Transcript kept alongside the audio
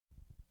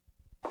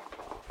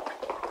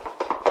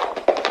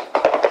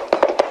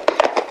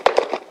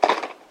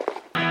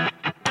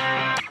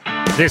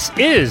This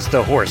is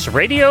the Horse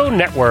Radio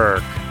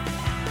Network.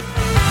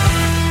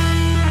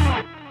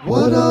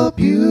 What a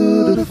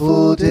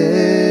beautiful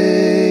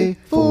day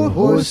for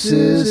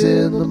horses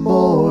in the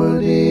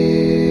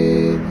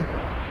morning.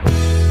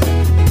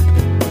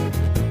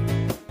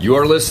 You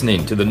are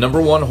listening to the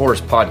number one horse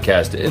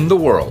podcast in the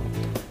world.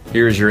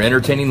 Here is your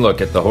entertaining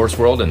look at the horse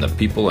world and the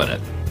people in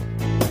it.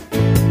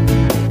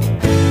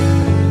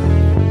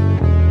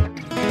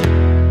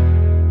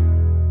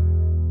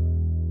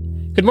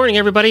 Good morning,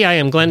 everybody. I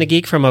am Glenn the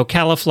Geek from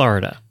Ocala,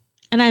 Florida.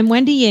 And I'm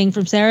Wendy Ying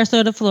from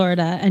Sarasota,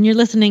 Florida, and you're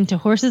listening to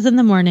Horses in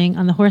the Morning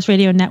on the Horse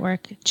Radio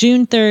Network,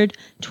 June 3rd,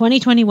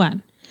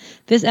 2021.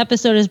 This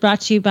episode is brought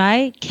to you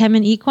by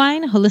Kemin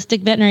Equine,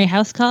 Holistic Veterinary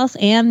House Calls,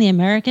 and the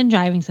American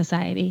Driving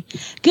Society.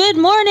 Good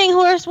morning,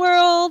 Horse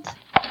World!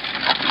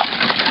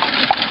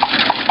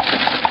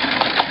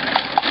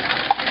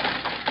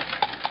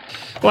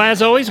 Well,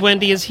 as always,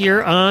 Wendy is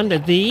here on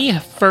the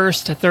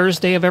first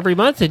Thursday of every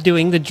month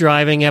doing the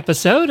driving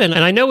episode. And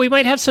I know we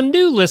might have some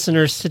new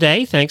listeners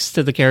today, thanks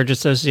to the Carriage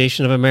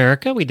Association of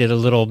America. We did a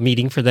little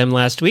meeting for them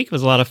last week. It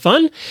was a lot of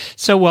fun.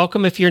 So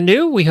welcome if you're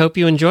new. We hope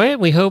you enjoy it.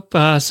 We hope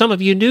some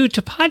of you new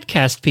to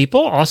podcast people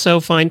also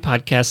find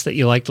podcasts that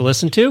you like to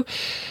listen to.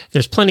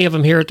 There's plenty of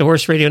them here at the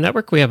Horse Radio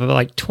Network. We have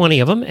like 20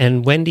 of them.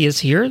 And Wendy is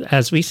here,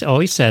 as we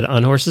always said,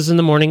 on Horses in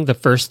the Morning, the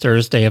first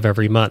Thursday of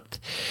every month.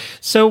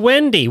 So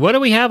Wendy, what do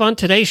we have on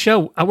today?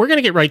 Show. We're going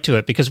to get right to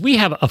it because we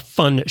have a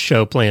fun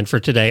show planned for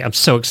today. I'm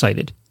so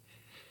excited.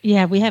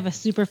 Yeah, we have a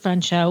super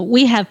fun show.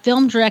 We have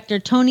film director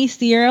Tony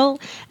Searle,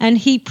 and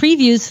he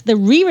previews the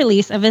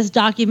re-release of his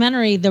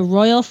documentary, The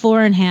Royal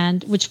Four in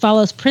Hand, which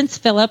follows Prince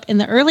Philip in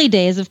the early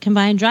days of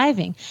combined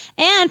driving,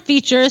 and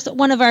features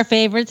one of our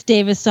favorites,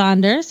 Davis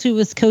Saunders, who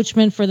was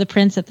coachman for the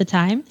Prince at the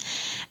time.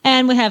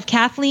 And we have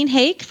Kathleen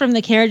Hake from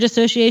the Carriage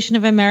Association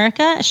of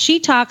America.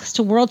 She talks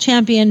to world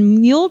champion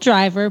mule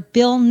driver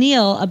Bill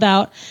Neal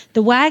about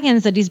the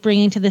wagons that he's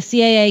bringing to the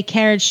CAA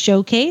Carriage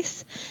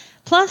Showcase.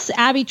 Plus,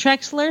 Abby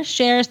Trexler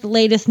shares the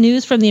latest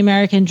news from the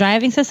American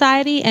Driving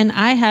Society, and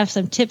I have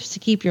some tips to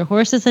keep your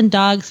horses and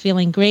dogs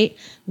feeling great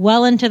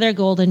well into their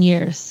golden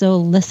years. So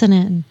listen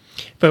in.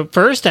 But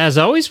first, as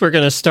always, we're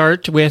going to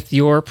start with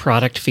your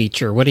product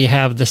feature. What do you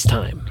have this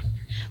time?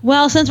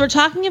 Well, since we're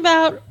talking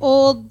about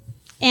old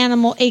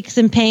animal aches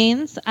and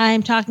pains,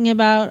 I'm talking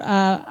about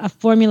a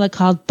formula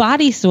called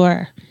Body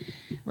Sore.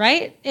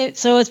 Right?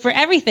 So it's for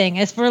everything.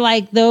 It's for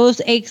like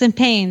those aches and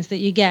pains that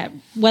you get,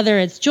 whether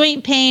it's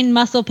joint pain,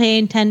 muscle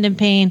pain, tendon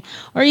pain,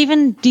 or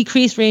even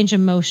decreased range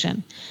of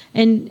motion.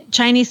 In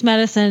Chinese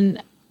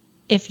medicine,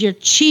 if your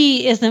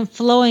qi isn't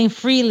flowing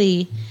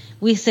freely,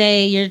 we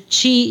say your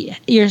qi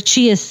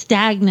is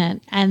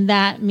stagnant, and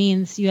that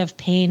means you have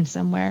pain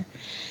somewhere.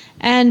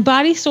 And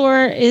Body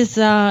Sore is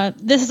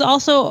this is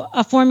also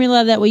a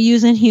formula that we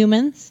use in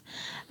humans,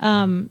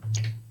 and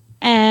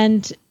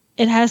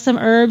it has some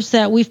herbs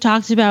that we've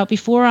talked about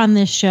before on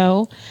this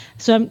show.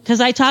 So,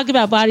 because I talk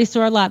about Body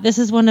Sore a lot, this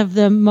is one of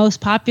the most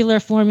popular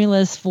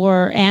formulas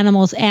for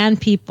animals and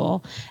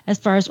people as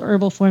far as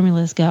herbal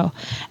formulas go.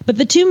 But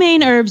the two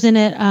main herbs in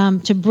it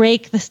to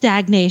break the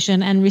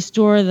stagnation and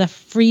restore the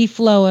free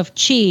flow of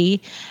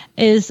qi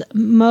is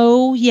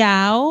Mo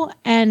Yao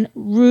and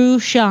Ru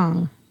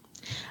Shang.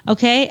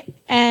 Okay?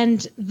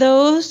 And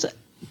those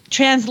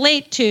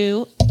translate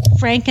to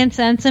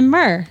frankincense and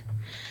myrrh.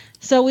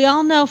 So we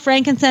all know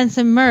frankincense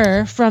and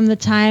myrrh from the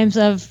times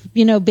of,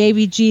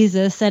 baby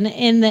Jesus, and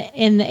in the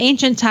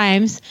ancient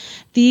times,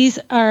 these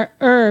are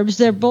herbs.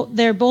 They're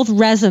both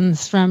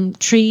resins from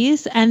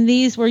trees, and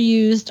these were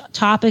used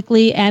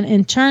topically and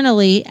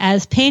internally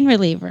as pain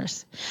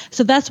relievers.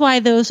 So that's why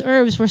those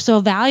herbs were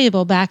so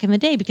valuable back in the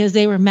day, because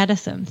they were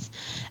medicines.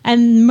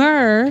 And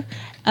myrrh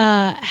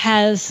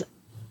has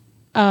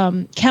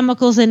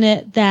chemicals in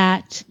it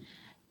that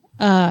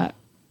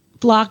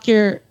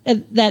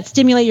that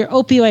stimulate your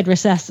opioid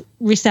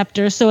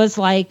receptors. So it's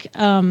like,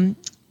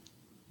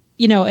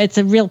 it's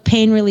a real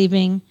pain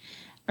relieving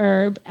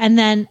herb. And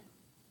then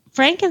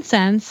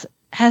frankincense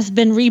has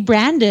been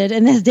rebranded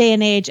in this day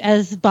and age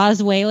as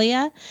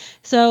boswellia.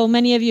 So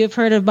many of you have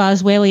heard of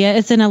boswellia.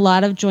 It's in a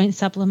lot of joint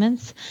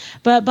supplements,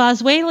 but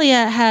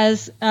boswellia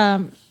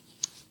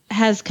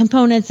has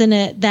components in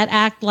it that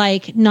act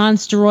like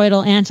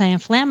non-steroidal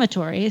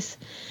anti-inflammatories.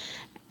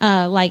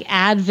 Like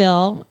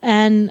Advil,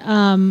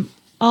 and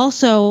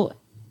also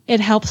it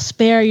helps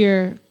spare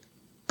your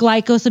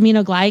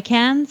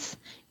glycosaminoglycans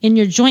in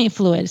your joint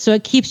fluid. So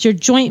it keeps your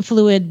joint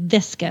fluid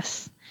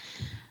viscous,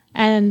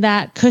 and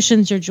that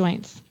cushions your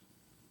joints.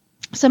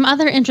 Some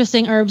other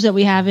interesting herbs that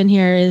we have in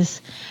here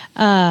is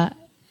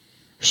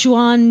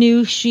Xuan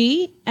Nu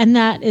Shi, and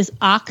that is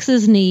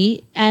ox's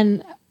knee,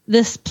 and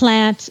this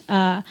plant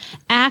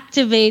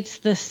activates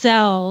the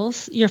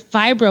cells, your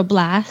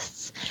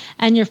fibroblasts,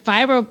 and your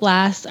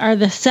fibroblasts are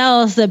the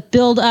cells that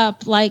build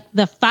up like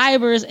the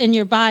fibers in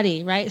your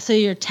body, right? So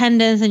your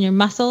tendons and your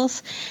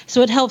muscles.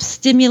 So it helps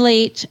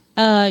stimulate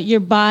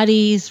your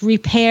body's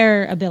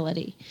repair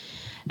ability.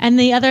 And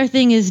the other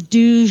thing is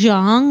Du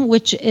Zhang,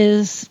 which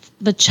is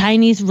the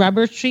Chinese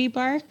rubber tree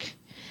bark.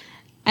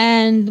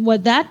 And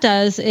what that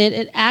does,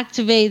 it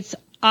activates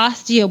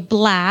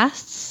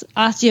osteoblasts.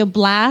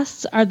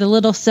 Osteoblasts are the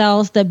little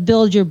cells that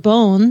build your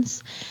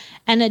bones.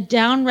 And it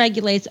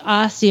downregulates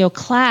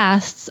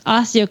osteoclasts.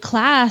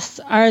 Osteoclasts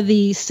are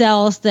the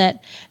cells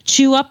that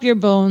chew up your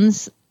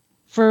bones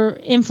for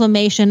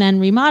inflammation and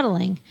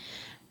remodeling.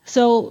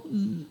 So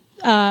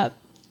that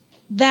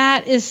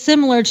is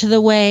similar to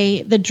the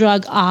way the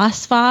drug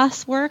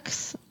Osphos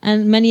works.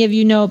 And many of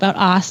you know about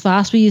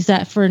Osphos. We use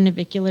that for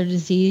navicular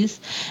disease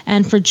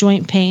and for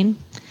joint pain.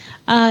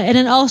 And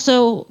then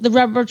also the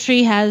rubber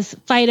tree has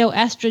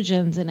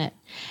phytoestrogens in it.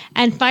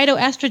 And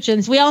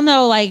phytoestrogens, we all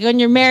know, like when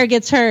your mare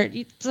gets hurt,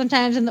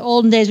 sometimes in the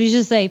olden days, we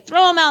just say,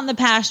 throw them out in the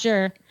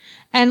pasture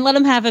and let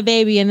them have a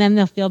baby and then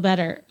they'll feel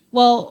better.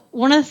 Well,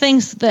 one of the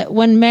things that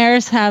when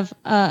mares have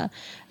a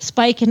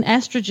spike in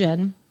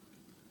estrogen,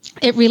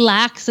 it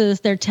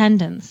relaxes their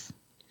tendons.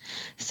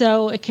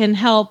 So it can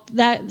help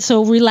that.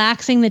 So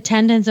relaxing the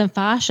tendons and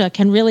fascia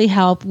can really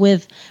help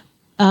with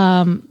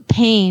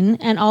pain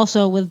and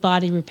also with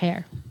body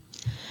repair.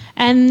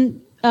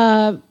 And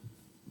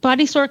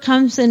Body Store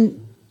comes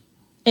in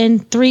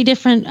 3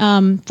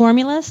 different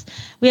formulas.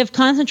 We have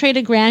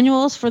concentrated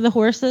granules for the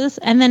horses,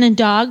 and then in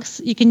dogs,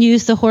 you can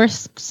use the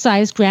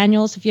horse-sized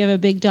granules if you have a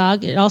big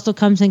dog. It also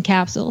comes in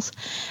capsules.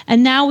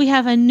 And now we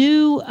have a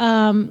new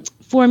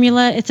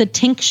formula. It's a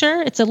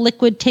tincture. It's a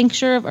liquid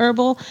tincture of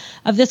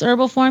this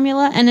herbal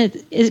formula, and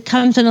it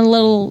comes in a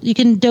little. You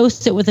can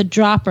dose it with a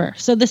dropper.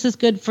 So this is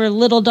good for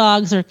little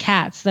dogs or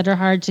cats that are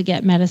hard to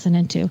get medicine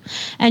into.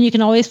 And you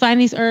can always find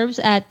these herbs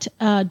at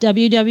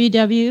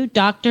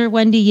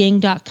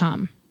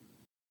www.drwendyying.com.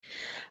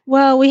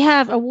 Well, we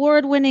have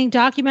award-winning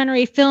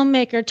documentary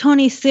filmmaker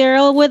Tony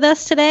Cyril with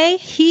us today.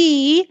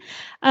 He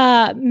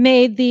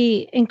made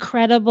the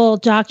incredible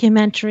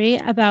documentary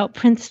about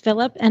Prince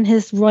Philip and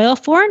his royal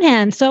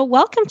four-in-hand. So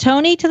welcome,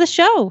 Tony, to the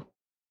show.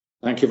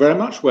 Thank you very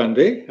much,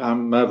 Wendy.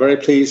 I'm very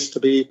pleased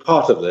to be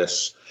part of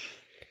this.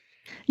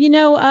 You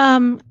know,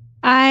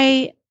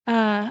 I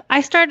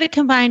started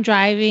combined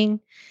driving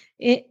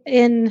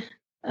in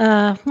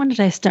when did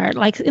I start?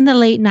 Like in the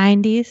late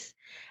 90s.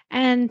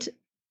 And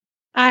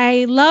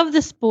I love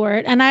the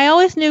sport, and I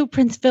always knew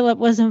Prince Philip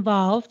was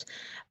involved.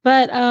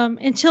 But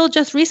until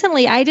just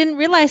recently, I didn't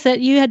realize that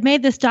you had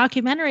made this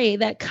documentary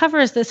that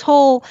covers this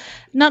whole,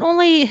 not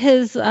only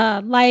his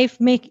life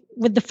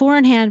with the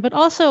four-in-hand, but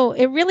also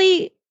it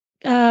really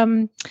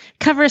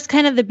covers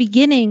kind of the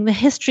beginning, the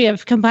history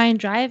of combined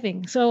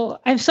driving. So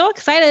I'm so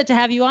excited to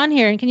have you on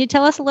here. And can you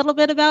tell us a little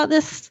bit about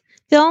this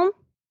film?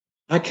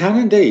 I can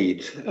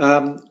indeed.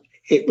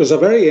 It was a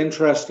very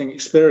interesting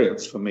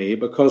experience for me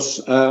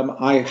because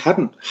I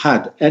hadn't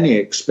had any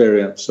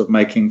experience of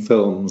making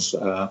films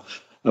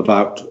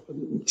about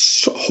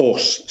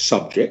horse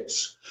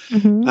subjects.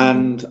 Mm-hmm.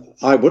 And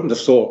I wouldn't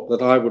have thought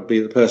that I would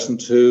be the person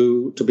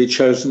to be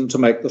chosen to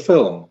make the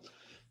film.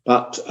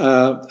 But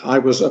I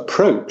was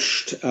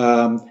approached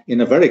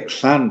in a very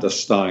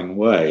clandestine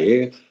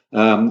way.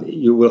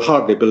 You will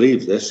hardly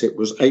believe this. It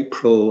was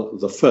April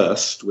the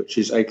 1st, which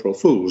is April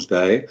Fool's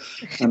Day,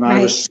 and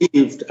I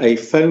received a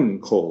phone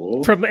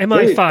call. From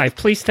MI5.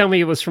 Please tell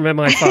me it was from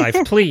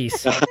MI5,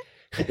 please.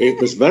 It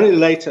was very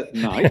late at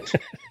night,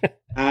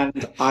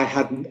 and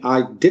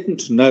I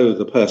didn't know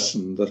the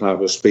person that I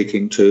was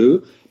speaking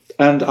to,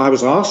 and I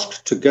was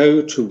asked to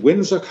go to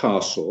Windsor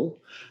Castle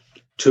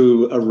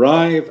to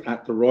arrive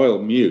at the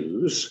Royal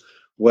Mews,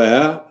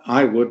 where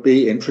I would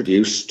be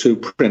introduced to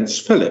Prince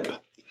Philip.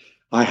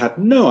 I had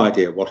no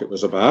idea what it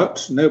was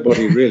about.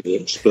 Nobody really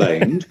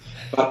explained,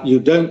 but you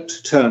don't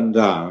turn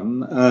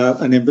down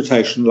an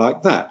invitation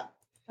like that.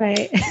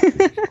 Right.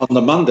 On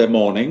the Monday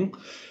morning,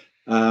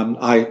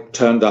 I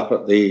turned up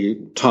at the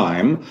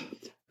time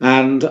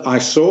and I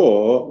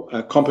saw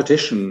a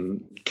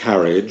competition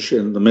carriage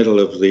in the middle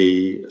of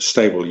the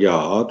stable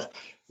yard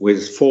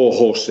with 4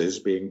 horses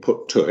being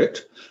put to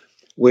it,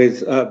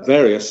 with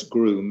various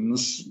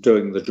grooms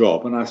doing the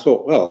job. And I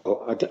thought,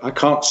 well, I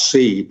can't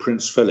see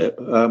Prince Philip.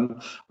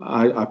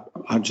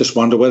 I just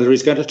wonder whether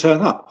he's going to turn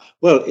up.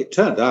 Well, it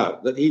turned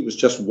out that he was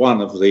just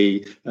one of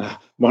the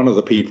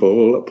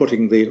people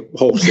putting the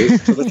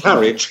horses to the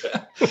carriage.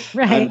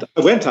 Right. And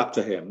I went up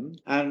to him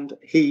and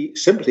he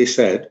simply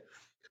said,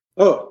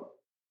 "Oh,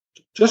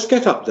 just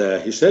get up there,"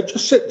 he said,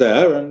 "just sit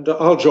there and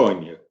I'll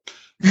join you."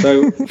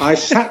 So I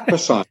sat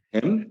beside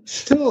him,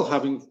 still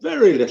having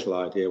very little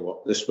idea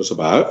what this was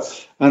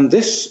about. And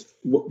this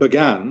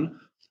began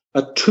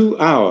a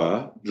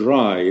 2-hour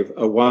drive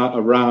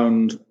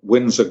around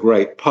Windsor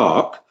Great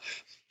Park,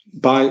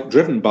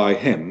 driven by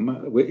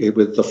him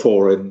with the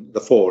four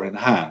in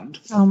hand.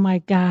 Oh my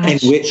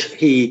gosh! In which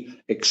he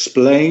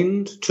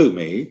explained to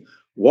me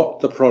what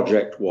the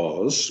project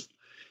was.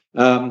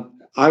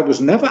 I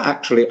was never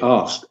actually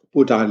asked,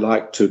 would I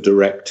like to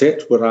direct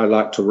it? Would I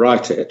like to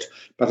write it?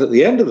 But at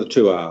the end of the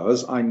 2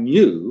 hours, I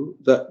knew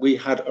that we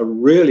had a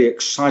really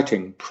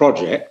exciting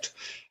project.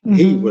 Mm-hmm.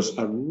 He was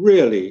a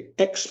really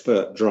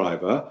expert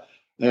driver.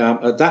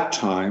 At that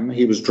time,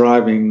 he was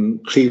driving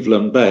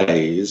Cleveland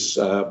Bay's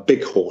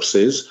big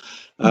horses.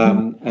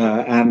 Mm-hmm.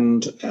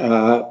 And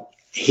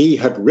he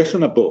had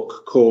written a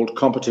book called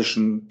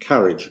Competition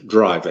Carriage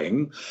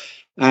Driving,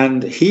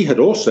 and he had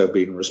also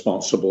been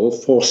responsible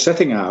for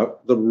setting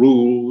out the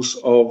rules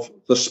of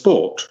the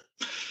sport,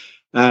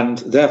 and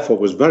therefore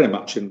was very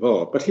much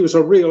involved. But he was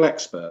a real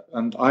expert,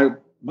 and I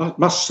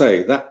must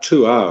say that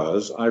 2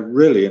 hours I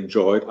really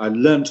enjoyed. I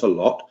learnt a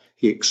lot.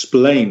 He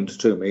explained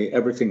to me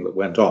everything that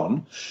went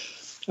on,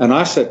 and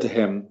I said to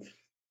him,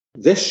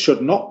 this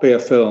should not be a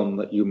film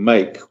that you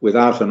make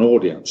without an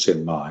audience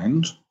in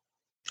mind.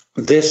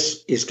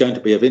 This is going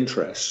to be of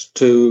interest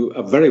to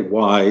a very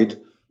wide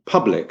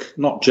public,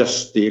 not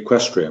just the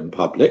equestrian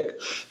public.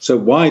 So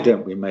why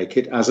don't we make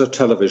it as a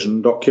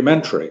television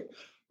documentary?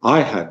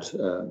 I had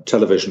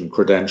television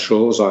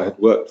credentials. I had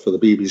worked for the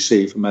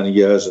BBC for many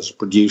years as a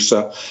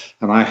producer,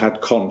 and I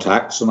had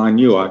contacts, and I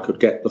knew I could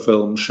get the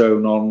film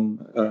shown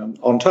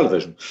on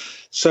television.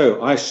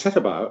 So I set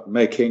about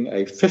making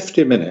a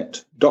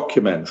 50-minute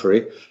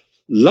documentary,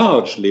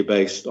 largely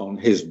based on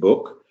his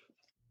book,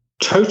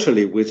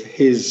 totally with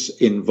his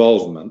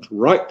involvement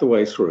right the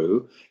way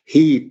through.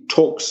 He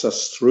talks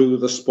us through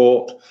the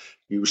sport.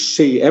 You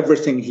see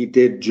everything he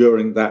did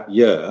during that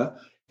year,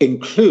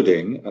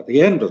 including, at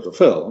the end of the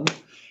film,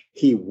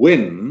 he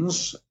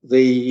wins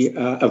the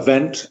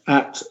event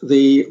at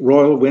the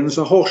Royal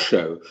Windsor Horse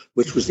Show,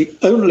 which was the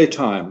only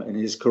time in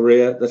his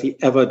career that he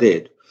ever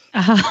did.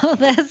 Oh,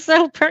 that's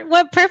so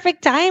what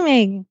perfect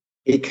timing.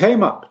 He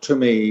came up to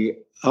me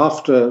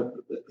after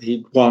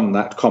he won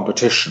that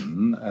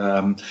competition.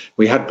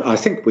 We had, I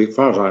think, as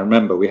far as I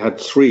remember, we had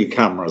 3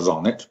 cameras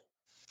on it.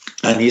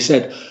 And he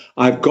said,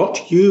 I've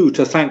got you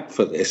to thank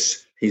for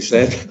this. He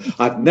said,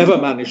 I've never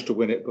managed to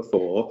win it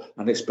before,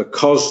 and it's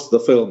because the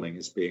filming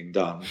is being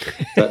done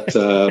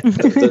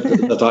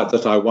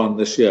that I won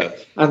this year.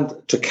 And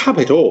to cap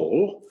it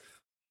all,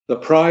 the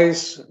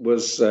prize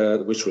was,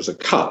 which was a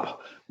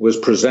cup, was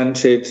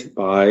presented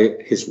by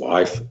his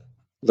wife,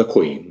 the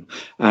Queen.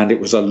 And it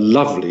was a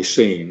lovely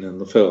scene in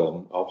the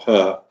film of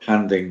her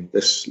handing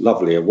this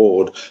lovely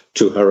award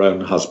to her own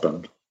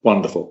husband.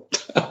 Wonderful.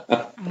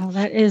 Oh,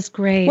 that is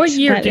great. What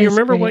year? Do you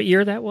remember what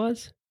year that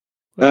was?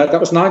 That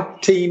was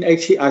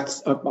 1980.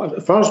 As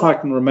far as I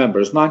can remember,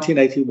 it's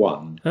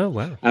 1981. Oh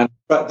wow!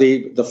 But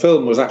the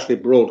film was actually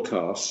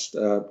broadcast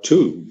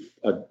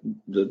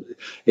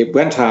it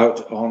went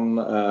out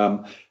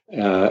on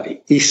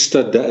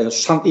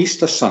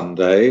Easter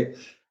Sunday,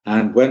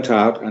 and went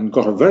out and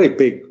got a very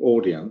big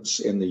audience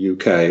in the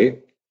UK.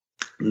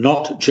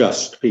 Not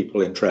just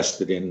people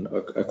interested in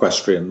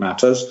equestrian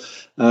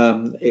matters.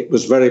 It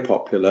was very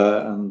popular,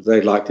 and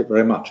they liked it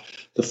very much.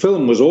 The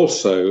film was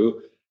also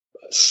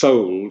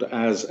sold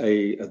as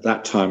at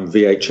that time,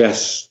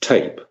 VHS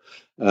tape.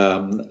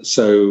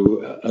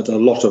 So at a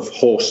lot of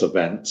horse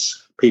events,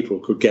 people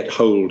could get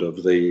hold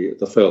of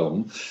the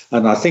film,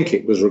 and I think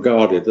it was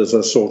regarded as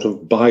a sort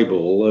of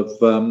Bible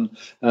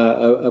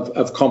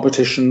of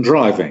competition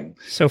driving.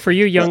 So for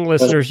you young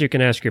listeners, you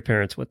can ask your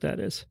parents what that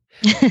is.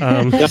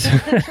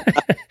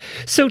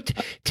 So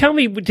tell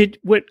me,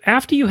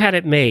 after you had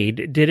it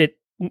made,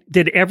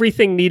 did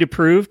everything need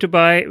approved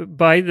by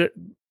the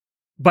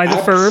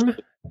firm?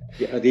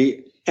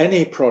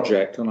 Any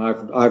project, and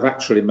I've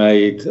actually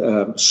made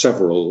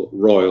several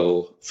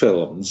royal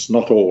films,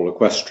 not all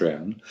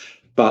equestrian,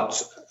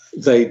 but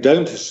they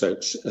don't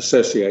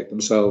associate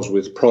themselves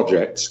with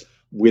projects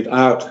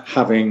without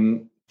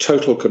having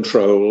total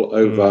control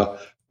over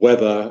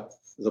whether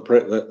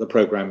the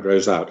program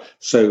goes out.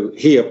 So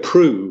he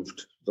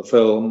approved the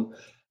film.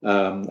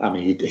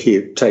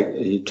 He'd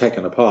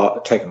taken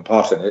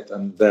part in it,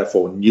 and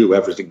therefore knew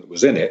everything that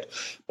was in it.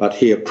 But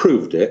he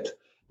approved it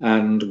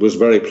and was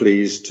very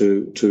pleased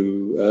to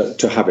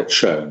have it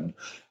shown,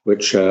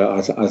 which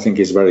I think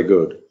is very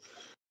good.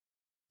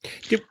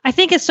 I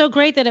think it's so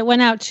great that it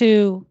went out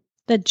to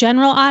the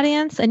general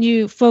audience and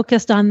you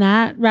focused on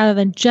that rather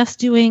than just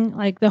doing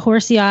like the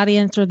horsey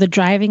audience or the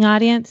driving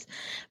audience,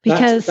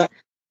 because that's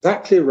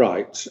exactly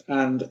right.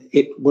 And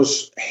it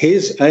was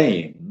his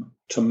aim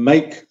to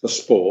make the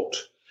sport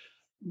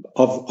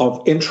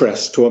of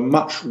interest to a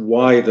much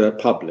wider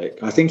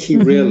public. I think he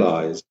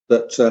realized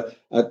that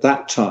at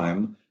that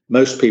time,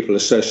 most people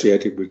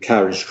associated with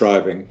carriage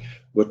driving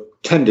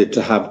tended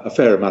to have a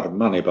fair amount of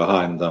money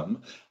behind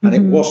them, and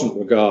it wasn't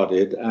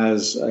regarded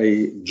as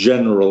a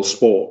general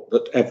sport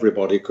that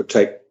everybody could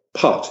take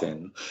part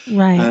in.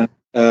 Right.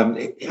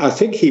 And I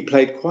think he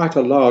played quite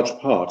a large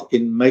part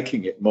in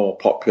making it more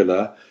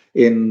popular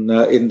in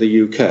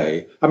the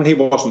UK. I mean, he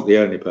wasn't the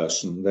only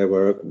person. There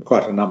were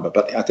quite a number,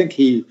 but I think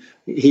he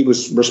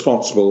was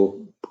responsible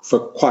for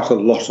quite a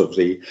lot of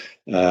the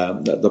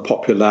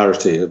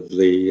popularity of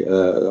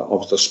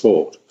the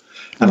sport.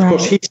 And of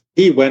course,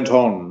 he went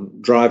on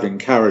driving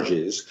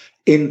carriages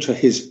into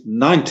his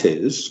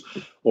 90s,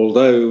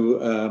 although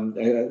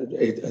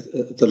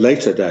the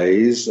later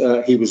days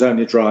he was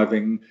only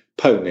driving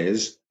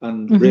ponies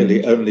and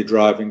really only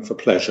driving for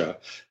pleasure.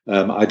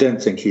 I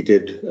don't think he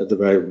did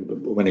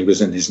when he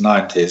was in his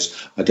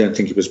 90s. I don't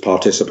think he was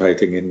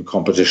participating in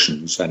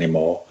competitions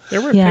anymore.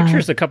 There were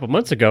pictures a couple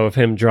months ago of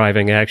him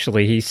driving.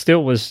 Actually, he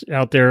still was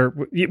out there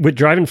with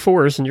driving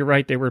fours, and you're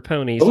right, they were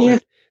ponies. Oh,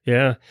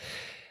 yeah.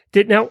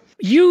 Now,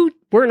 you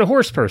weren't a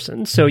horse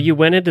person, so you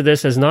went into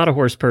this as not a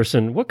horse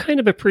person. What kind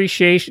of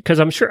appreciation? Because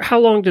I'm sure, how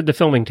long did the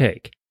filming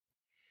take?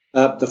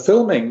 The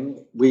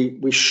filming,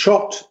 we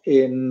shot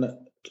in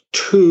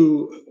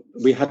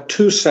we had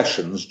 2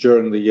 sessions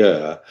during the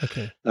year.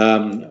 Okay.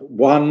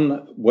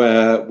 One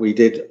where we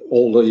did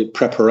all the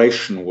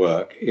preparation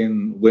work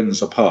in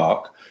Windsor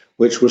Park,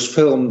 which was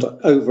filmed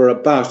over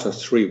about a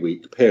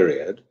 3-week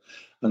period.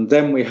 And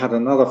then we had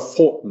another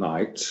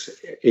fortnight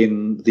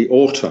in the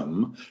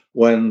autumn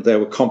when there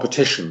were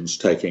competitions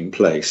taking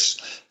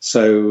place.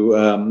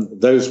 So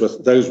those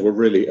were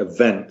really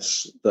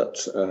events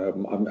that,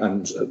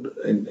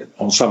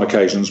 on some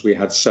occasions we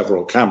had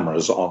several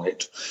cameras on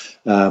it.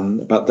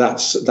 But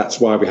that's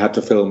why we had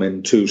to film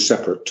in 2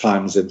 separate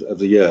times of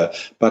the year.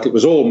 But it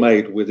was all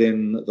made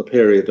within the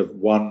period of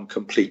 1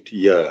 complete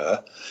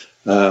year.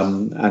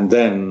 And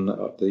then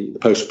the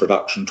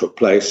post-production took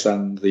place,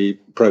 and the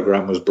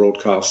program was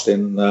broadcast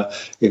in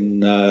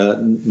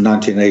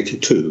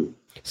 1982.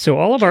 So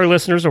all of our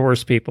listeners are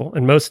horse people,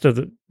 and most of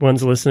the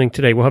ones listening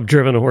today will have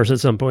driven a horse at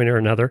some point or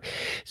another.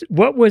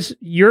 What was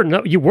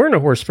you weren't a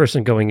horse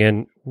person going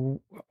in.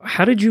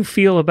 How did you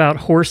feel about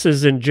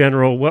horses in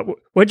general? What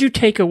did you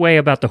take away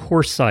about the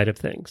horse side of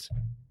things?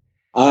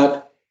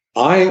 I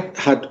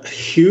had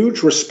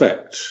huge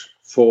respect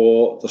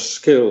for the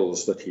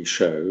skills that he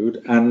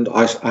showed. And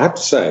I have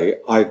to say,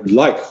 I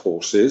like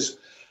horses.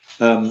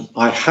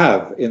 I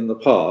have in the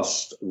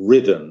past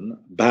ridden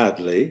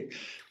badly,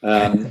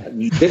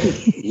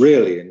 didn't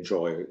really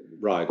enjoy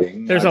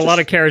riding. There's a lot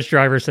of carriage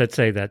drivers that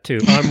say that too.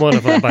 I'm one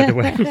of them, by the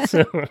way.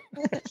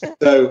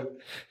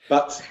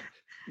 But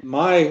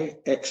my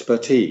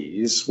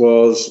expertise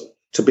was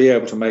to be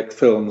able to make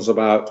films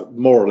about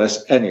more or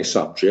less any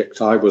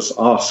subject. I was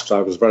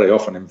very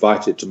often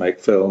invited to make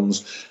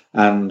films,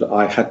 and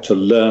I had to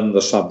learn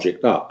the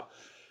subject up.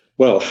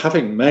 Well,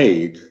 having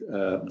made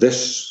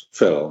this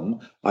film,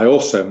 I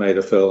also made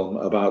a film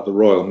about the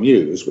Royal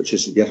Mews, which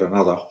is yet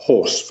another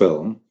horse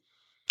film.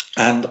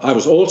 And I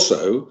was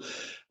also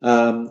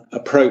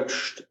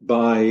approached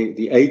by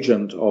the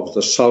agent of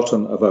the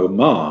Sultan of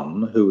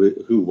Oman,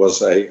 who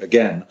was a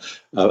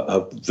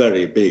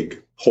very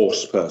big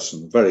horse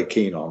person, very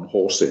keen on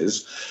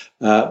horses,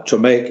 to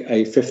make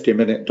a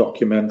 50-minute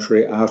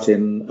documentary out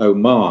in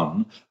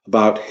Oman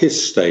about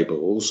his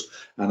stables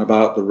and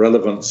about the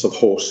relevance of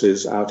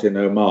horses out in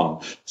Oman.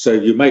 So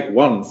you make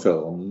one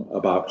film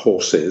about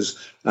horses,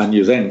 and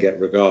you then get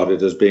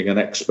regarded as being an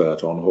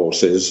expert on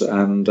horses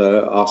and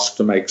asked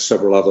to make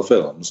several other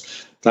films.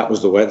 That's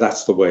the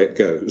way it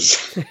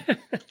goes.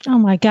 Oh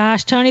my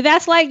gosh, Tony,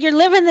 that's like you're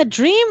living the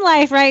dream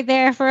life right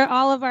there for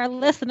all of our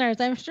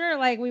listeners. I'm sure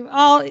like we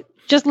all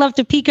just love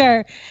to peek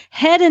our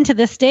head into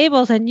the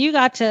stables, and you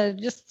got to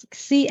just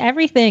see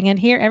everything and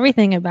hear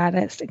everything about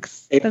it.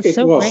 That's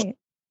so great.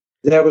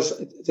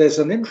 There's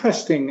an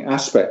interesting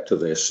aspect to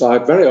this. I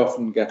very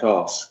often get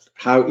asked,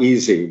 how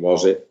easy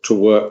was it to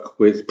work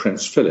with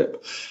Prince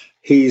Philip?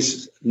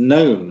 He's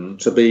known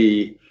to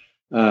be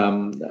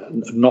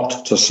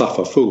not to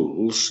suffer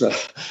fools,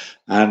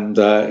 and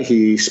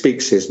he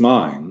speaks his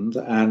mind,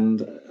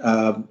 and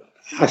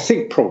I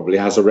think probably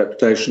has a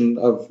reputation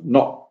of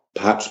not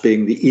perhaps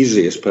being the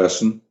easiest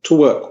person to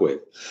work with.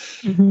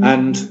 Mm-hmm.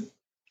 And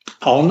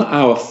on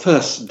our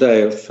first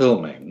day of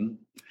filming,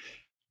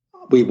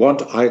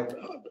 I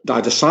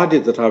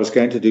decided that I was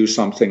going to do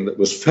something that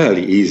was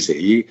fairly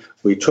easy.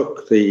 We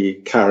took the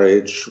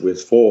carriage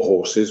with 4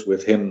 horses,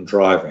 with him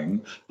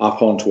driving,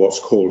 up onto what's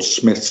called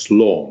Smith's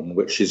Lawn,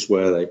 which is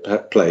where they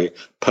play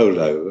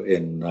polo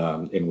in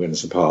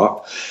Windsor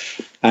Park.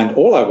 And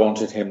all I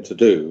wanted him to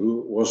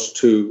do was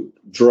to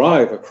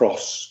drive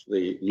across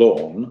the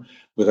lawn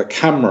with a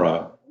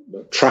camera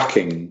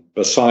tracking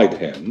beside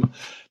him,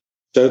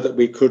 so that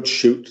we could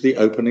shoot the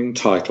opening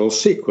title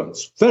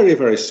sequence. Very,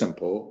 very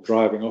simple,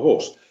 driving a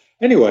horse.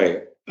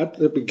 Anyway, at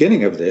the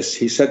beginning of this,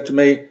 he said to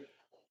me,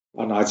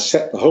 and I'd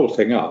set the whole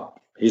thing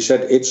up, he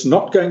said, "It's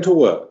not going to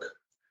work."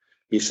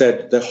 He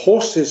said, "The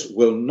horses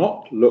will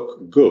not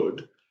look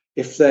good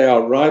if they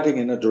are riding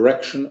in a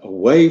direction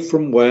away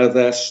from where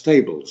their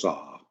stables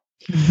are."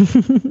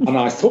 And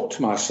I thought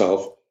to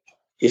myself,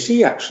 is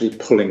he actually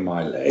pulling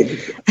my leg?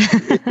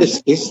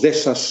 Is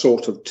this a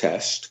sort of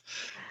test?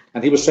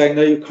 And he was saying,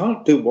 "No, you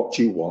can't do what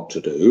you want to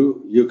do.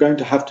 You're going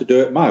to have to do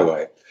it my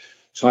way."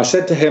 So I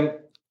said to him,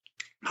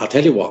 "I'll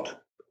tell you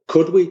what,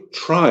 could we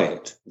try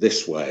it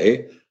this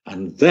way?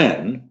 And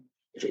then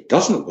if it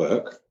doesn't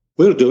work,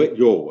 we'll do it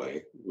your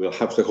way. We'll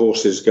have the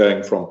horses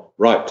going from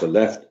right to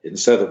left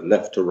instead of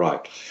left to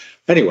right."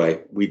 Anyway,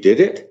 we did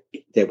it.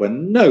 There were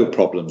no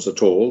problems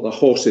at all. The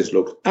horses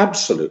looked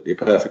absolutely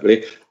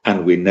perfectly,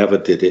 and we never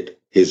did it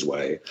his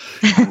way.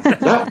 And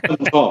that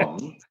went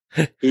on.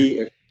 He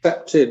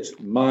accepted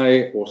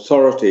my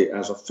authority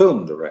as a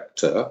film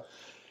director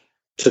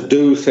to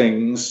do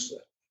things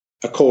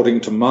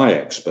according to my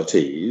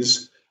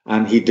expertise,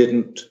 and he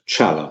didn't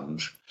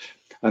challenge.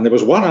 And there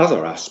was one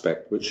other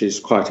aspect which is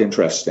quite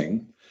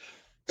interesting.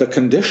 The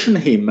condition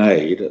he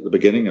made at the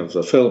beginning of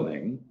the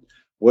filming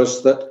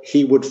was that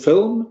he would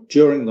film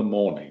during the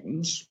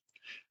mornings,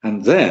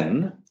 and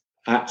then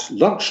at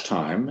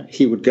lunchtime,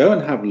 he would go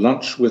and have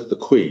lunch with the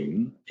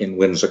Queen in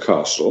Windsor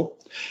Castle,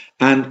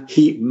 and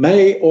he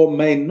may or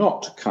may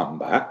not come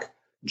back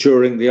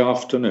during the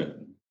afternoon.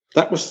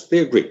 That was the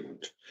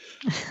agreement.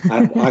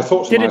 And I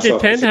thought to Did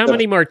myself, it depend how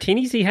many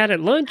martinis he had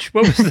at lunch?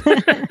 What was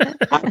that?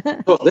 I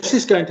thought, this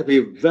is going to be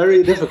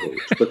very difficult,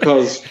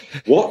 because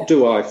what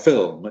do I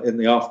film in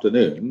the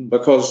afternoon?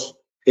 Because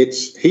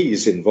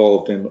he's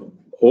involved in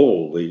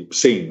all the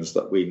scenes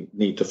that we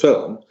need to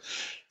film.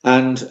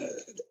 And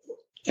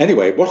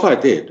anyway, what I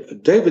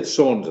did, David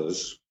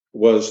Saunders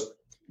was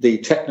the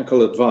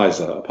technical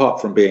advisor, apart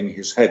from being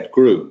his head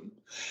groom,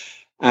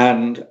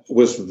 and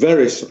was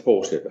very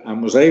supportive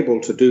and was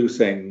able to do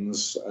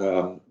things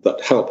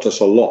that helped us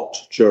a lot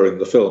during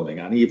the filming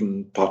and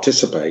even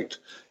participate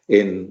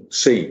in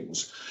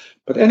scenes.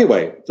 But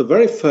anyway, the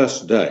very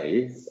first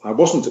day, I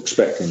wasn't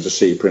expecting to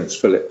see Prince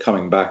Philip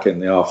coming back in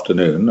the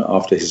afternoon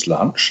after his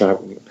lunch,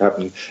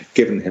 having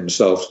given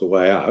himself the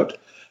way out.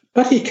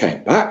 But he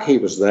came back. He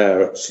was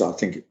there at, I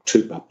think,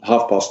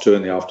 2:30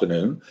 in the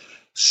afternoon,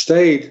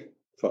 stayed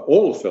for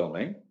all the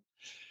filming.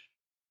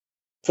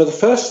 For the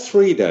first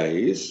 3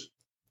 days,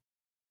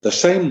 the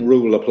same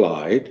rule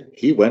applied.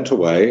 He went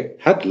away,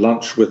 had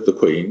lunch with the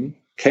Queen,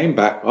 came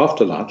back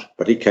after lunch,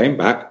 but he came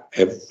back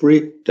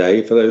every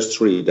day for those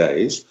 3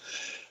 days.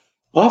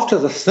 After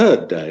the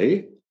third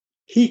day,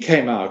 he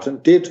came out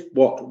and did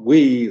what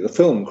we, the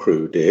film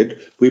crew, did.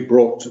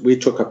 We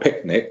took a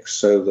picnic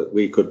so that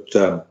we could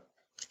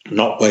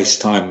not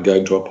waste time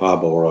going to a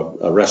pub or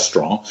a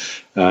restaurant.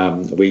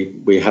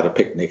 We had a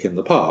picnic in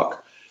the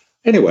park.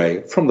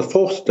 Anyway, from the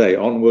fourth day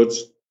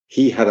onwards,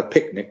 he had a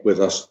picnic with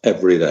us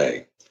every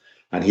day,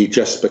 and he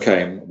just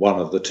became one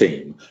of the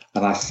team.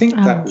 And I think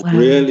that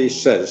really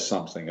says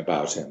something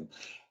about him.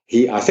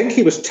 I think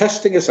he was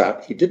testing us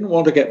out. He didn't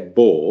want to get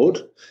bored,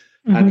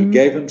 and he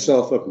gave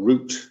himself a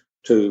route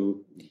to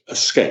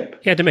escape.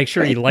 He had to make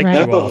sure he liked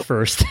you all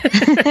first.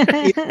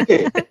 He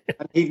did,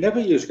 and he never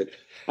used it.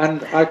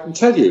 And I can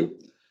tell you,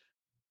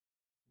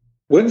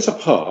 Windsor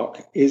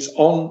Park is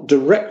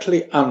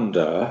directly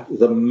under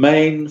the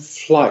main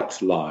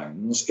flight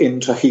lines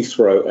into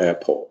Heathrow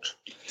Airport.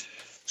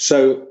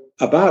 So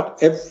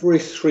about every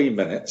 3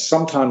 minutes,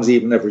 sometimes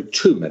even every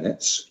 2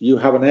 minutes, you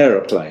have an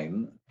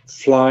aeroplane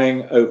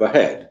flying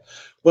overhead.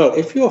 Well,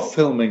 if you're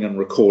filming and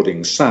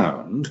recording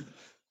sound,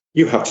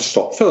 you have to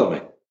stop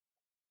filming.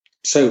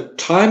 So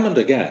time and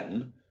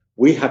again,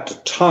 we had to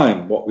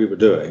time what we were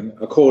doing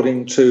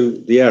according to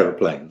the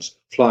aeroplanes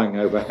flying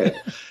overhead.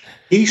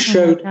 He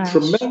showed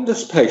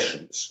tremendous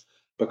patience,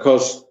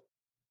 because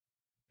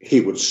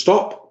he would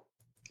stop.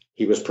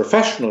 He was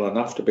professional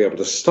enough to be able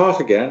to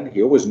start again.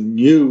 He always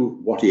knew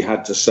what he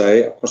had to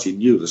say. Of course, he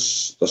knew the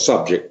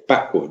subject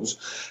backwards,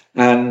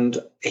 and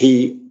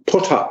he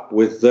put up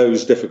with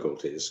those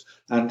difficulties,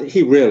 and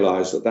he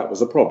realized that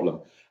was a problem.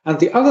 And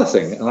the other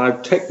thing, and I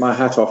take my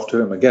hat off to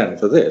him again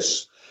for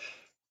this,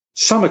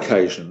 some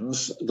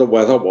occasions the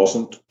weather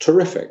wasn't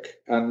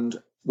terrific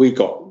and we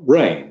got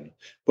rain.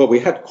 Well, we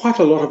had quite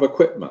a lot of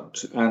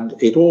equipment, and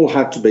it all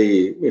had to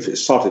be, if it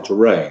started to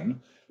rain,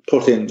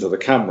 put into the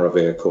camera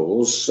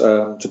vehicles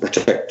to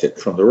protect it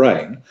from the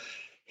rain.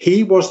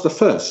 He was the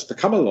first to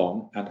come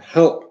along and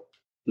help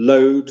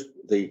load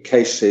the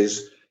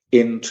cases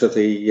into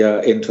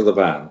the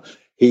van.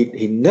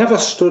 He never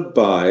stood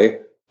by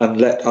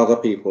and let other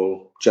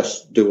people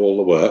just do all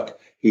the work.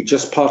 He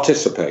just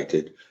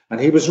participated, and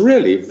he was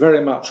really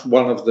very much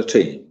one of the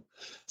team.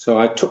 So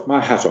I took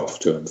my hat off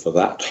to him for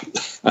that.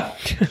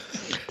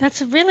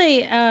 That's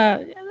really,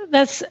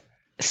 that's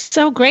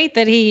so great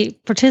that he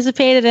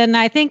participated. And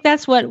I think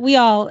that's what we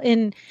all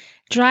in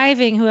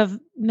driving who have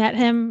met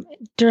him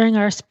during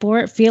our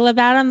sport feel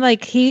about him.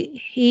 Like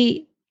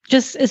he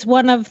just is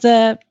one of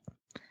their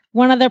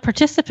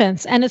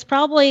participants. And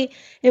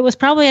it was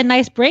probably a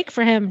nice break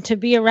for him to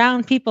be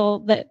around people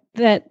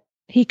that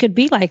he could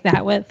be like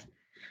that with.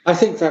 I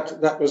think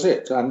that was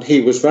it. And he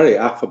was very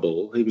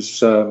affable. He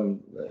was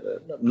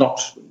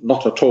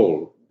not at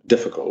all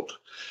difficult.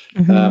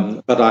 Mm-hmm.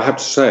 But I have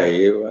to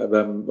say,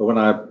 when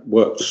I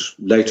worked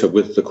later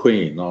with the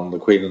Queen on the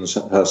Queen and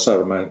her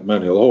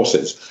ceremonial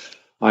horses,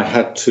 I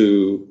had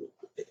to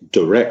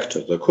direct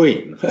the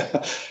Queen.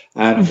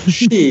 And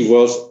she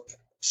was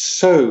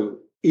so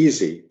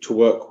easy to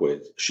work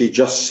with. She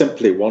just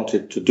simply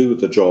wanted to do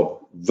the job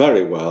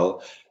very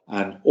well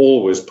and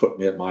always put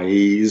me at my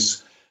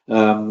ease.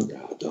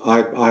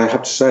 I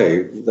have to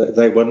say that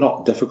they were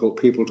not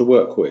difficult people to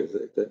work with.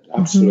 They're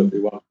absolutely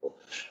wonderful.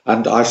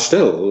 And I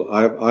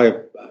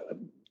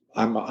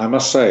I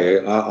must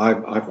say,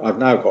 I've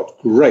now got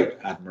great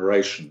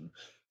admiration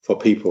for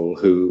people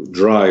who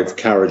drive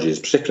carriages,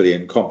 particularly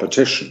in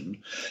competition,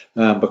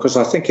 because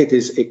I think it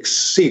is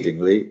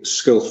exceedingly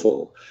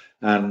skillful.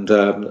 And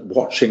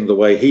watching the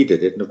way he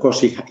did it, and of course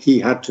he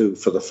had to,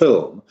 for the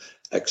film,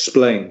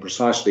 explain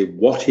precisely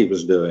what he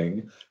was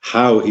doing,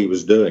 how he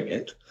was doing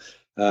it.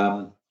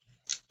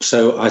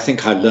 So I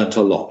think I learnt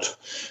a lot.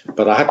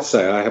 But I have to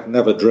say, I have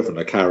never driven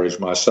a carriage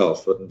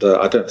myself, and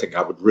I don't think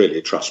I would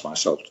really trust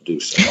myself to do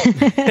so.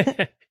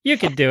 You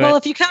can do it. Well,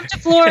 if you come to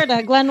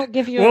Florida, Glenn will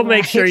give you a We'll ride.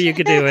 make sure you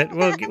can do it.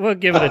 We'll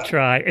give it a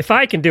try. If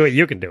I can do it,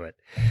 you can do it.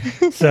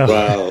 So,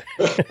 Well,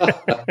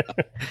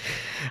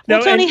 no,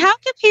 Well, Tony, and- how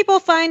can people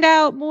find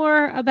out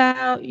more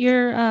about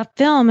your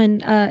film?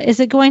 And is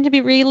it going to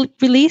be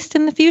released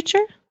in the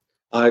future?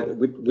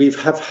 we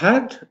have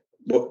had,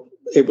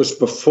 it was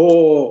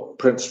before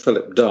Prince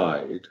Philip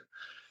died,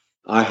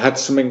 I had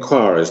some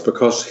inquiries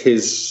because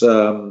his,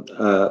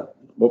 what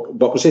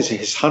was it?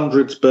 His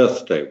 100th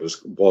birthday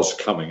was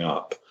coming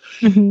up.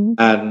 Mm-hmm.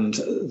 And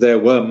there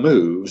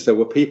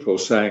were people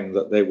saying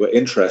that they were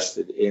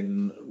interested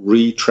in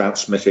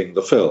retransmitting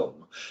the film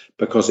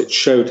because it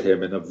showed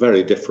him in a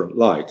very different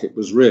light. It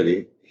was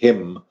really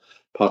him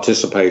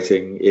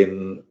participating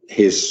in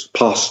his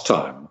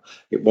pastime.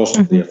 It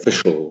wasn't the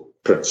official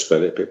Prince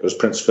Philip. It was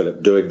Prince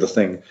Philip doing the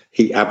thing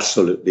he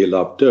absolutely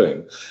loved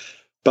doing.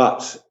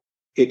 But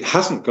it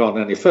hasn't gone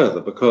any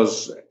further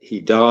because he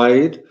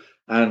died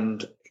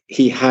and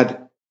he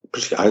had,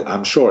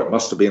 I'm sure it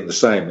must have been the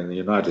same in the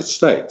United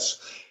States.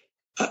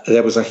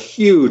 There was a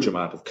huge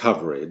amount of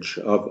coverage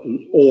of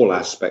all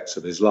aspects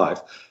of his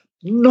life.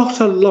 Not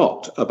a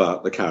lot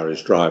about the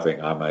carriage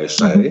driving, I may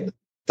say. Mm-hmm.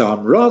 So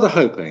I'm rather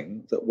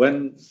hoping that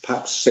when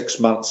perhaps 6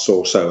 months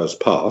or so has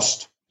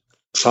passed,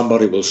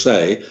 somebody will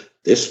say,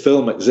 this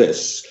film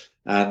exists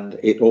and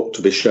it ought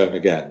to be shown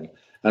again.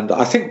 And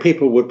I think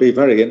people would be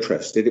very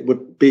interested. It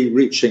would be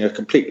reaching a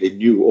completely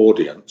new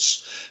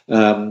audience,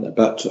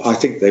 but I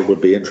think they would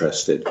be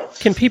interested.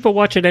 Can people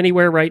watch it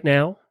anywhere right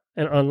now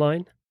and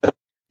online?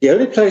 The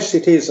only place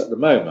it is at the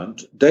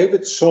moment,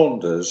 David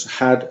Saunders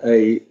had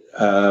a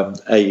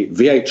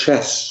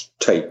VHS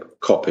tape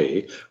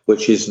copy,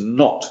 which is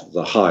not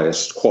the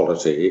highest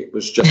quality. It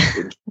was just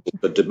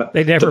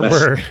they never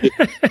were.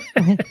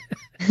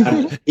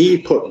 And he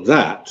put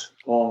that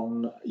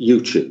on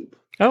YouTube.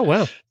 Oh,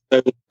 wow.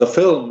 So the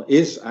film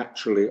is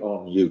actually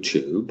on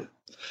YouTube.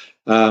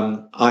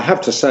 I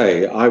have to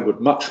say, I would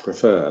much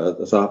prefer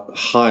that a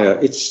higher.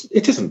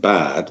 It isn't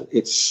bad.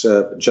 It's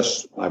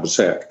just, I would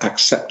say,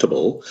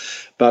 acceptable.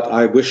 But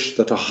I wish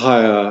that a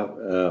higher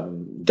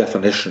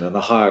definition and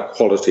a higher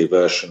quality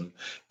version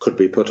could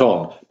be put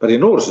on. But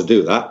in order to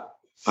do that,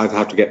 I'd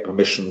have to get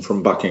permission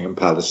from Buckingham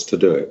Palace to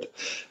do it.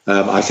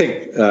 I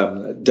think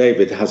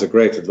David has a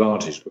great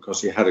advantage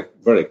because he had a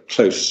very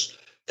close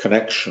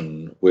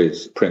connection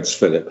with Prince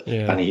Philip,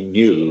 and he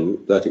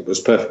knew that it was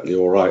perfectly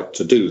all right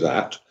to do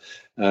that.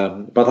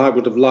 But I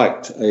would have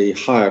liked a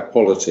higher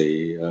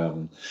quality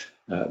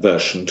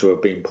version to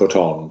have been put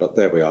on, but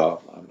there we are.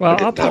 Well,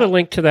 I'll put a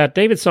link to that.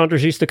 David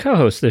Saunders used to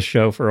co-host this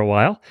show for a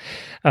while,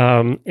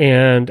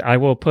 and I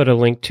will put a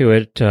link to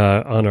it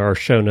on our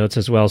show notes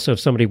as well. So if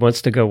somebody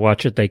wants to go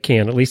watch it, they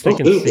can. At least they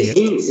can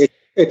see it.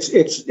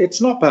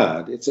 It's not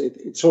bad.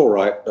 It's all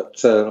right, but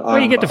well,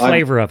 you get the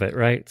flavor of it,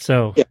 right?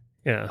 So.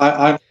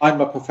 Yeah, I'm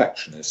a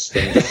perfectionist.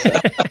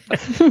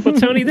 Well,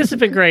 Tony, this has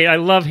been great. I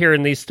love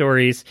hearing these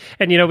stories,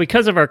 and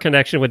because of our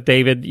connection with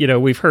David,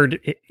 we've heard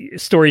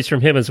stories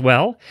from him as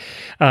well.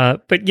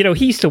 But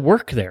he used to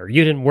work there.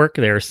 You didn't work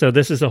there, so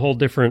this is a whole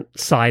different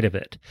side of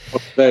it.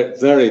 Very,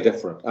 very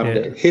different. I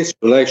mean, his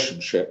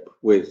relationship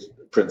with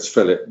Prince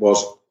Philip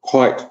was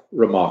quite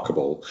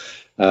remarkable.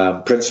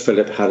 Prince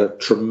Philip had a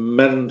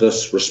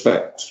tremendous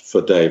respect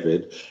for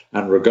David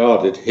and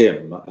regarded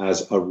him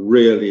as a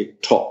really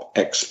top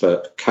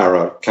expert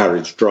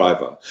carriage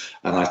driver.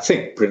 And I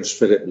think Prince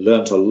Philip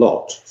learnt a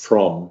lot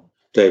from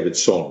David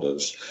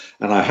Saunders.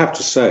 And I have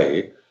to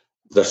say,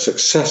 the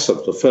success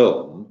of the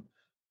film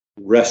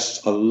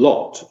rests a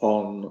lot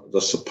on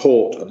the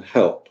support and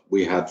help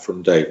we had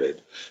from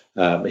David.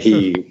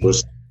 He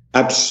was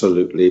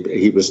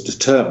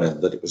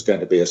determined that it was going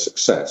to be a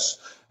success.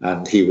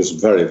 And he was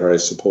very, very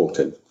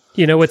supportive.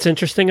 What's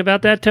interesting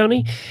about that,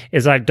 Tony,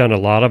 is I've done a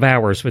lot of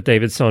hours with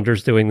David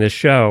Saunders doing this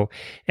show,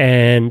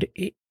 and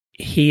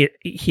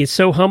he's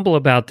so humble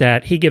about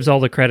that. He gives all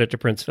the credit to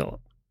Prince Philip.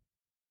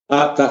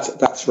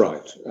 That's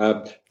right.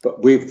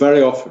 But we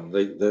very often,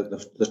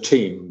 the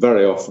team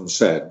very often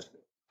said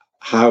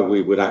how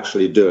we would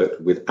actually do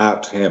it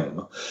without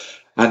him.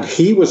 And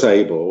he was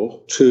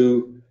able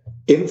to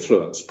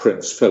influence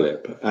Prince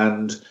Philip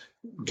and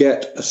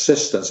get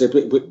assistance.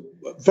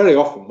 Very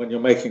often when you're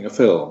making a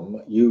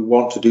film, you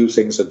want to do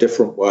things a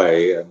different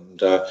way.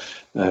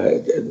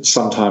 And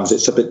sometimes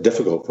it's a bit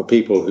difficult for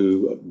people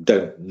who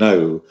don't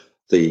know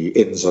the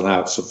ins and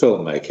outs of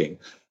filmmaking.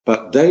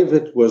 But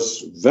David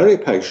was very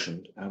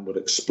patient and would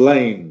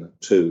explain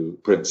to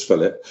Prince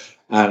Philip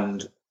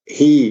and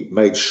he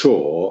made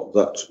sure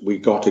that we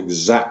got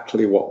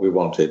exactly what we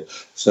wanted.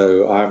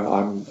 So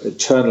I'm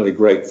eternally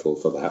grateful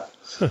for that.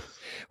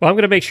 Well, I'm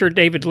going to make sure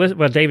David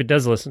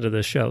does listen to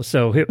this show,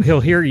 so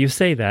he'll hear you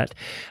say that.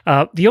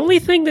 The only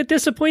thing that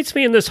disappoints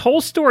me in this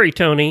whole story,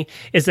 Tony,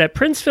 is that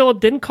Prince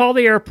Philip didn't call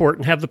the airport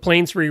and have the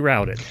planes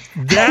rerouted.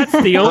 That's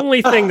the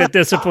only thing that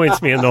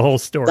disappoints me in the whole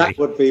story. That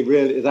would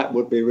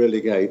be really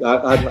great.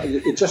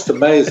 It just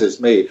amazes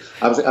me.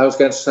 I was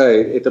going to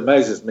say, it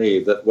amazes me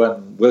that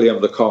when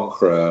William the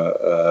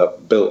Conqueror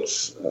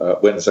built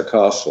Windsor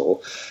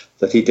Castle,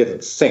 that he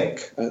didn't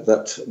think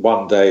that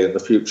one day in the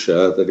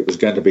future that it was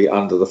going to be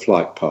under the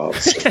flight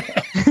paths.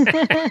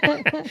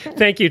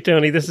 Thank you,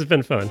 Tony. This has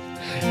been fun.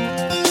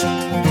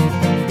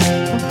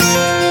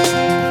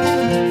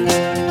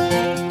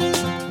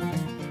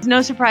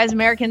 No surprise,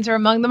 Americans are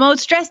among the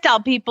most stressed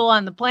out people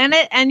on the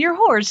planet, and your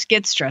horse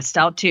gets stressed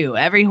out too.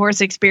 Every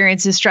horse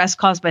experiences stress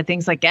caused by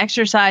things like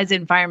exercise,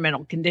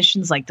 environmental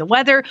conditions like the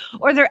weather,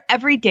 or their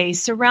everyday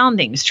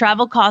surroundings.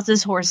 Travel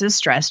causes horses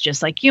stress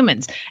just like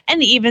humans,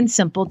 and even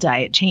simple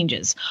diet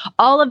changes.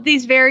 All of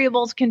these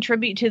variables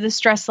contribute to the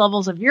stress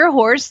levels of your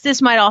horse.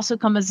 This might also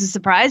come as a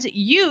surprise.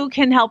 You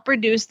can help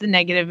reduce the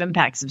negative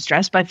impacts of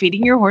stress by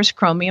feeding your horse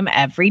chromium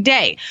every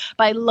day.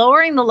 By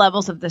lowering the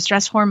levels of the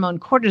stress hormone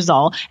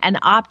cortisol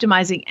and optimizing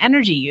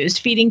energy use,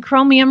 feeding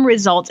chromium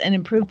results in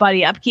improved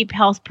body upkeep,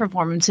 health,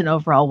 performance, and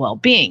overall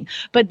well-being.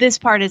 But this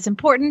part is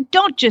important.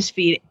 Don't just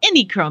feed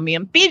any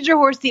chromium. Feed your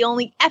horse the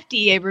only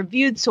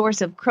FDA-reviewed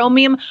source of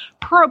chromium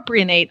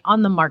propionate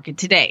on the market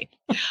today.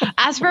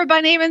 As for by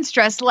name and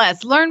stress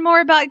less, learn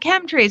more about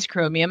Chemtrade's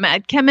chromium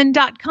at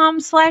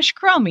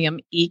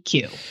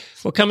chemin.com/chromium-EQ.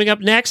 Well, coming up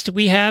next,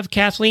 we have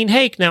Kathleen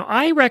Hake. Now,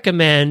 I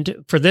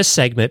recommend for this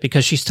segment,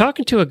 because she's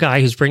talking to a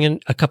guy who's bringing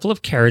a couple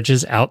of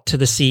carriages out to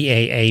the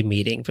CAA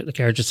meeting for the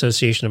Carriage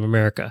Association of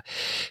America.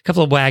 A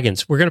couple of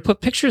wagons. We're going to put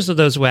pictures of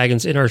those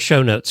wagons in our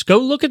show notes. Go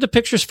look at the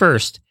pictures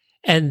first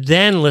and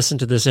then listen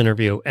to this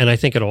interview, and I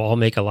think it'll all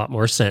make a lot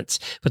more sense.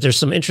 But there's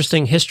some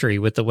interesting history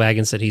with the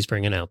wagons that he's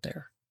bringing out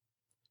there.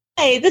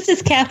 Hey, this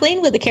is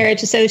Kathleen with the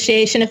Carriage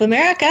Association of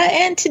America,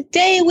 and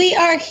today we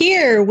are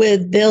here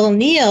with Bill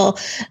Neal.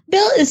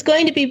 Bill is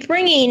going to be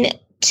bringing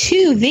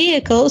 2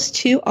 vehicles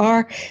to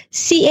our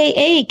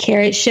CAA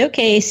Carriage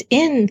Showcase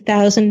in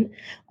Thousand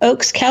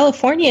Oaks,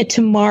 California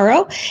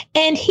tomorrow,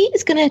 and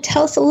he's going to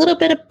tell us a little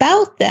bit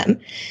about them.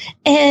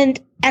 And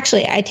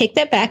actually, I take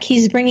that back.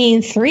 He's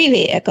bringing 3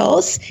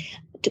 vehicles,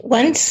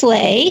 1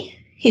 sleigh,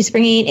 he's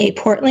bringing a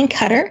Portland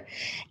cutter,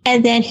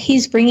 and then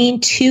he's bringing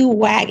 2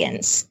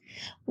 wagons.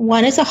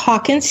 One is a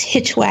Hawkins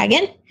hitch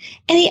wagon,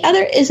 and the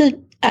other is a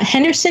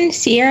Henderson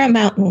Sierra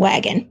Mountain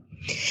wagon.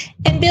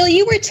 And Bill,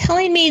 you were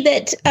telling me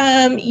that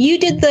you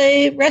did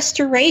the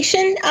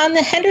restoration on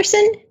the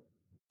Henderson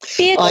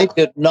vehicle? I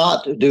did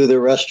not do the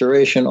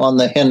restoration on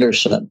the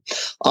Henderson.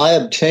 I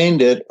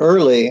obtained it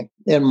early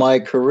in my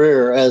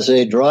career as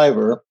a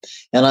driver,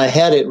 and I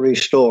had it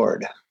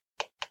restored.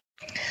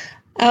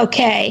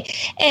 Okay.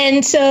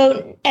 And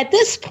so at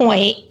this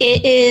point,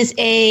 it is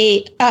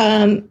a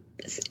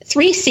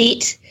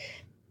 3-seat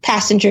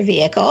passenger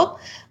vehicle.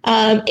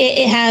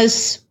 It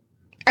has,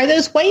 are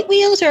those white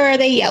wheels or are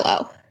they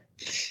yellow?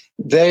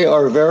 They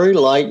are very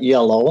light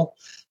yellow.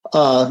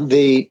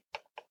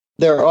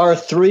 There are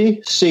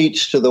 3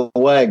 seats to the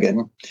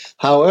wagon.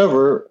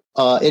 However,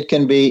 it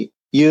can be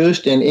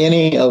used in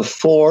any of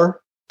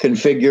 4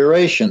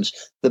 configurations.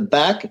 The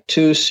back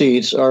 2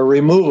 seats are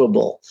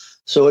removable,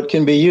 so it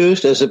can be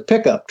used as a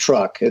pickup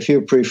truck if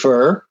you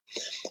prefer,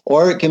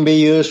 or it can be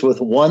used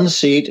with 1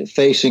 seat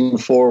facing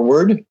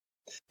forward,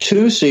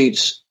 2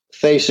 seats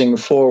facing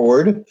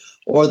forward,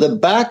 or the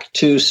back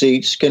 2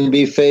 seats can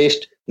be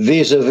faced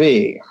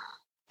vis-a-vis.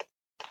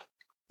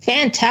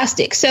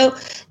 Fantastic. So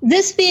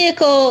this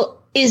vehicle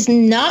is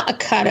not a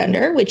cut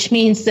under, which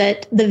means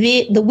that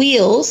the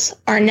wheels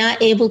are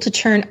not able to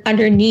turn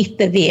underneath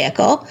the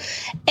vehicle.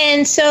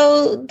 And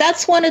so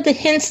that's one of the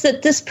hints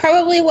that this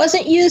probably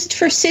wasn't used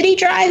for city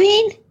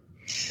driving.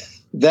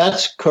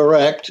 That's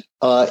correct.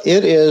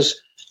 It is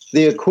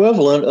the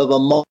equivalent of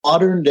a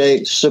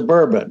modern-day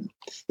Suburban.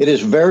 It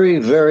is very,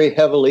 very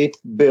heavily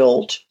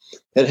built.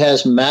 It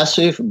has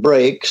massive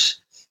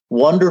brakes,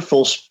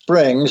 wonderful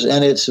springs,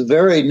 and its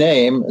very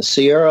name,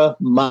 Sierra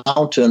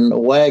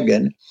Mountain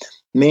Wagon,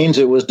 means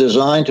it was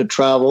designed to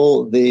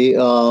travel the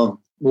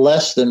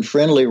less than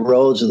friendly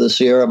roads of the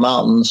Sierra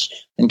Mountains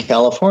in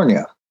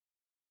California.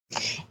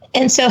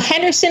 And so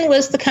Henderson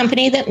was the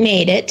company that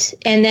made it,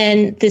 and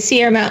then the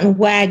Sierra Mountain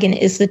Wagon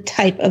is the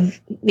type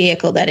of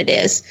vehicle that it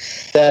is.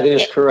 That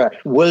is correct.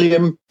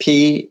 William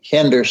P.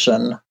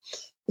 Henderson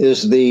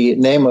is the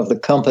name of the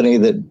company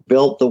that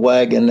built the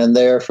wagon, and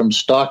they're from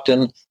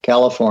Stockton,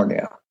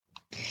 California.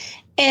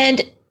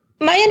 And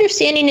my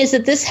understanding is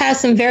that this has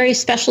some very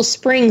special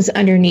springs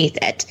underneath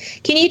it.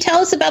 Can you tell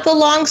us about the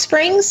long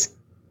springs?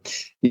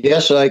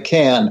 Yes, I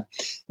can.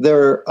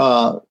 They're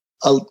a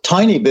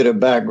tiny bit of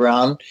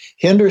background.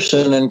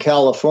 Henderson in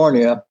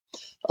California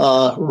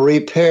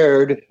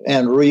repaired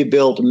and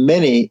rebuilt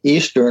many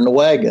Eastern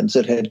wagons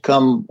that had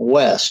come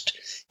west.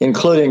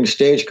 including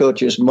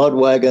Stagecoach's mud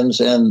wagons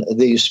and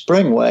these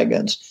spring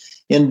wagons.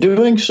 In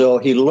doing so,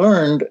 he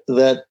learned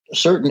that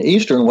certain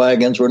Eastern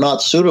wagons were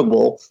not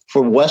suitable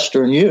for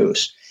Western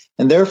use,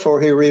 and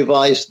therefore he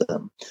revised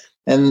them.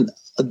 And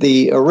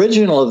the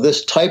original of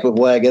this type of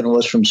wagon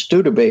was from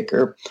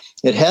Studebaker.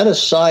 It had a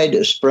side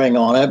spring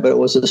on it, but it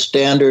was a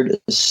standard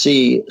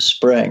C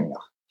spring.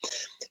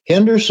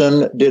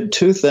 Henderson did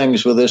two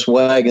things with this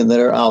wagon that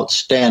are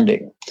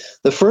outstanding.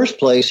 The first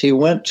place, he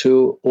went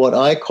to what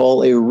I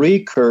call a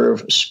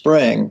recurve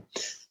spring,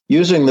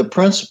 using the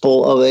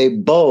principle of a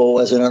bow,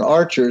 as in an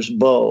archer's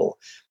bow,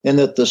 in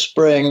that the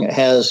spring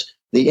has,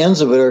 the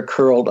ends of it are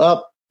curled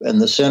up,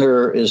 and the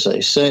center is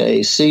a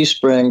C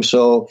spring,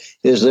 so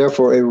it is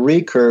therefore a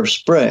recurve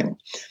spring.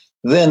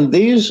 Then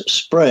these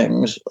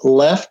springs,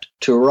 left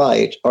to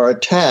right, are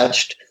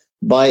attached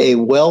by a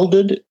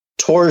welded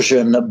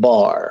torsion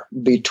bar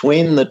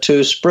between the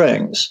two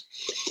springs,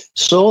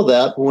 so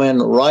that when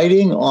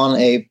riding on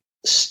a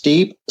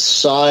steep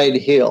side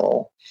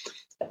hill,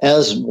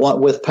 as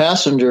with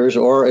passengers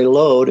or a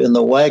load in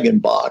the wagon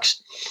box,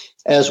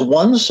 as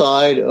one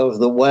side of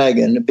the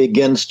wagon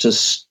begins to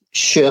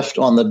shift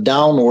on the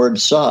downward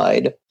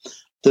side,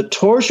 the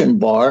torsion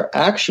bar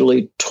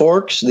actually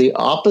torques the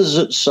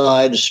opposite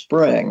side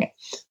spring,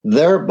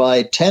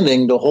 thereby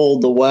tending to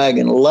hold the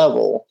wagon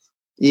level,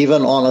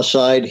 even on a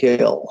side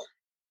hill.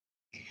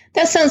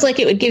 That sounds like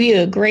it would give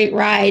you a great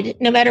ride,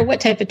 no matter what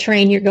type of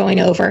terrain you're going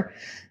over.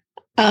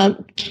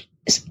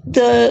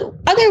 The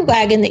other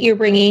wagon that you're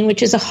bringing,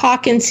 which is a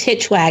Hawkins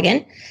hitch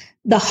wagon,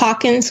 the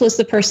Hawkins was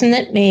the person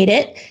that made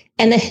it,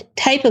 and the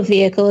type of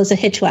vehicle is a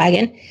hitch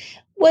wagon,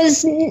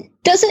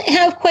 doesn't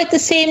have quite the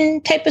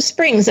same type of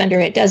springs under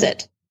it, does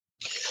it?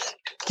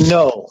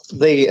 No.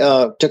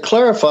 To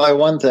clarify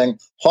one thing,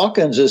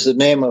 Hawkins is the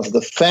name of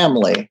the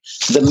family.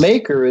 The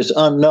maker is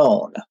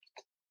unknown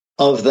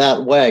of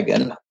that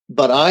wagon,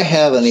 but I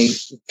have a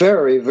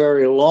very,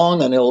 very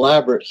long and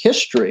elaborate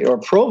history or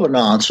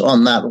provenance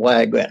on that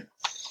wagon.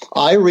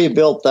 I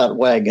rebuilt that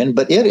wagon,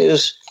 but it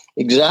is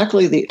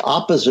exactly the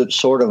opposite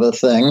sort of a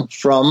thing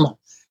from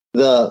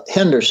the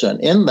Henderson,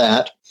 in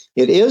that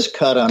it is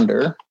cut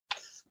under,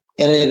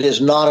 and it is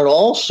not at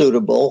all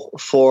suitable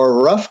for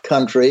rough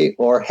country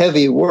or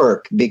heavy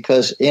work,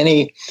 because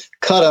any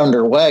cut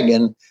under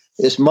wagon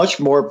is much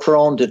more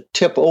prone to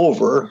tip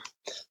over,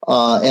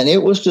 and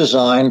it was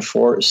designed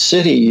for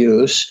city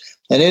use,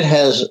 and it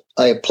has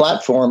a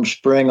platform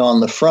spring on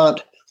the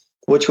front,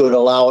 which would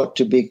allow it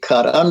to be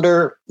cut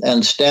under,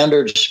 and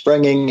standard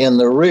springing in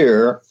the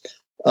rear.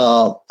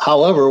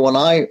 However, when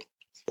I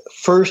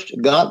first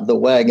got the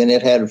wagon,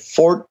 it had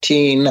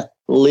 14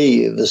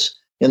 leaves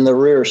in the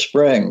rear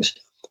springs.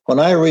 When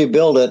I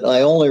rebuilt it,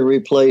 I only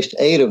replaced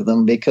 8 of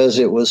them because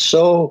it was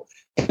so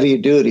heavy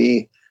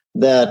duty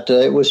that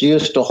it was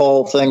used to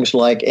haul things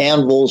like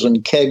anvils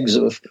and kegs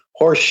of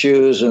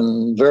horseshoes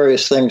and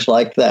various things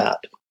like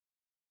that.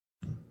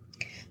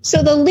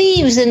 So the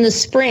leaves in the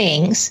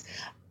springs,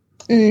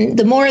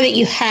 the more that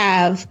you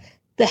have,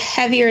 the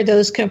heavier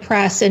those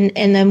compress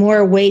and the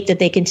more weight that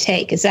they can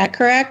take. Is that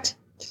correct?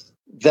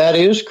 That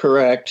is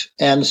correct.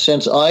 And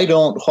since I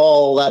don't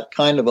haul that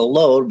kind of a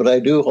load, but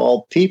I do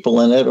haul people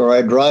in it, or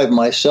I drive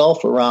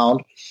myself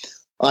around,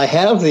 I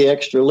have the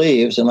extra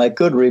leaves and I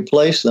could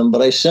replace them,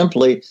 but I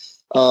simply,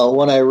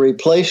 when I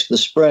replaced the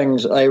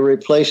springs, I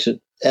replaced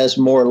it as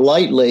more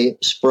lightly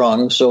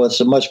sprung, so it's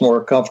a much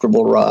more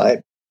comfortable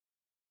ride.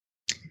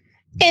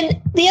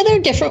 And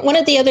one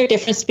of the other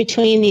differences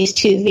between these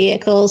two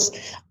vehicles,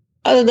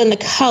 other than the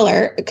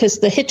color, because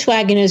the hitch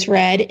wagon is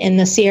red and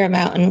the Sierra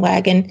Mountain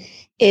wagon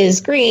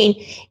is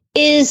green,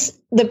 is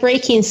the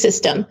braking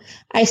system.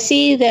 I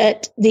see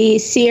that the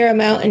Sierra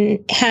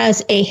Mountain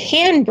has a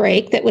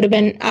handbrake that would have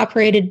been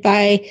operated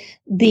by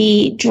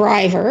the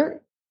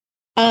driver.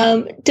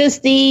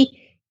 Does the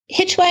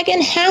hitch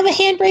wagon have a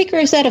handbrake, or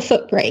is that a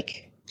foot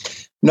brake?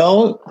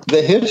 No,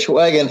 the hitch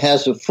wagon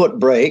has a foot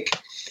brake,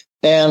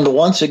 and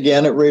once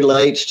again, it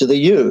relates to the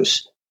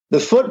use. The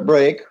foot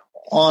brake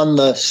on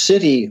the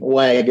city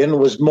wagon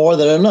was more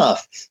than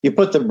enough. You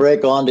put the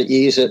brake on to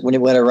ease it when you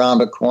went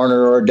around a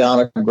corner or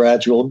down a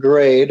gradual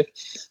grade,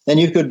 and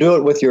you could do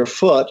it with your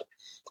foot.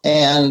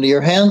 And your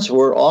hands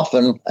were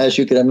often, as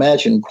you can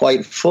imagine,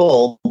 quite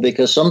full,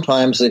 because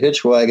sometimes the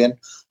hitch wagon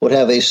would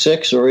have a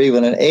 6 or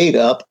even an 8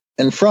 up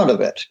in front of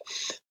it.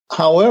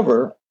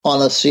 However,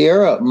 on a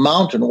Sierra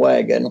Mountain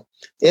wagon,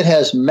 it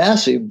has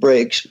massive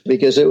brakes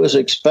because it was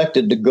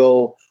expected to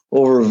go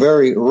over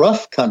very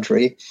rough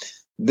country.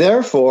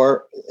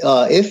 Therefore,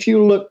 if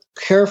you look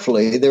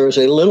carefully, there is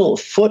a little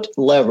foot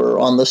lever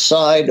on the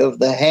side of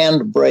the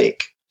hand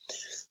brake,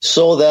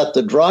 so that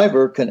the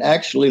driver can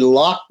actually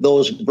lock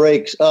those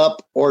brakes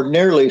up, or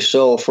nearly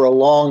so, for a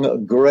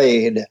long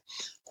grade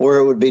where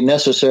it would be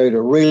necessary to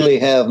really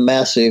have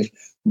massive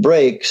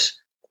brakes.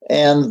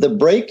 And the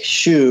brake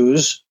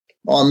shoes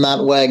on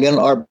that wagon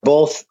are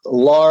both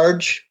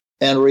large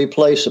and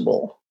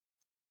replaceable.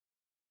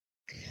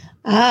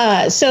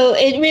 So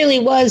it really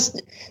was,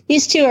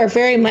 these two are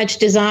very much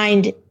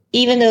designed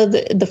even though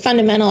the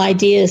fundamental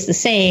idea is the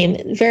same,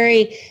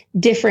 very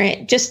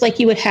different, just like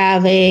you would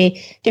have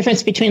a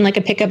difference between like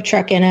a pickup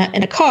truck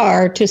and a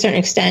car to a certain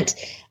extent,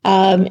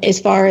 as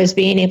far as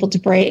being able to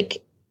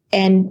brake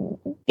and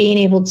being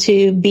able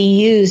to be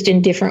used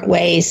in different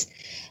ways.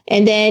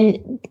 And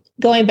then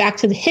going back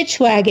to the hitch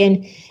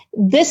wagon,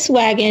 this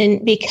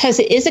wagon, because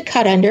it is a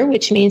cut under,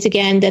 which means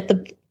again that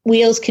the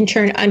wheels can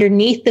turn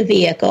underneath the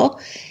vehicle,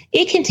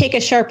 it can take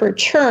a sharper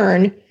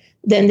turn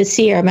than the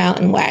Sierra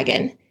Mountain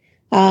wagon,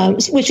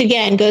 which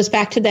again goes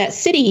back to that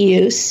city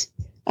use.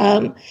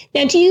 Now,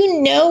 do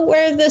you know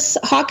where this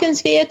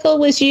Hawkins vehicle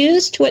was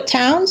used? What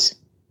towns?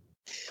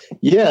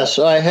 Yes,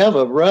 I have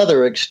a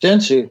rather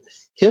extensive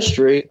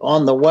history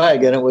on the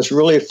wagon. It was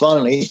really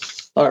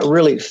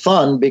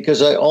fun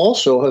because I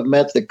also have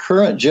met the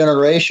current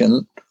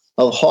generation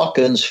of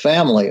Hawkins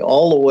family,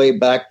 all the way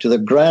back to the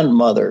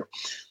grandmother.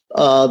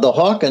 The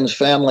Hawkins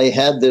family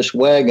had this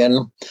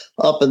wagon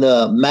up in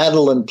the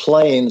Madeline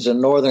Plains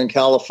in Northern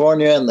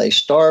California, and they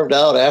starved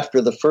out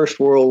after the First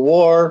World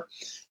War.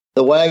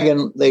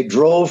 They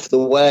drove the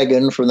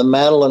wagon from the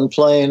Madeline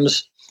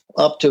Plains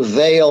up to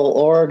Vail,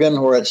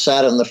 Oregon, where it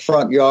sat in the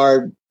front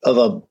yard of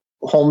a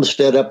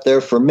homestead up there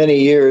for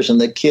many years,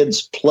 and the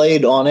kids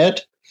played on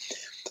it.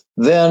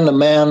 Then a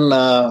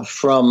man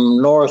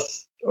from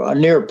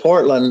near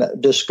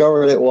Portland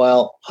discovered it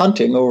while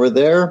hunting over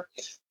there,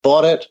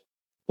 bought it,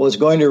 was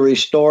going to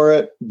restore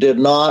it, did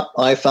not.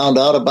 I found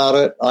out about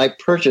it. I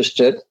purchased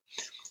it,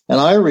 and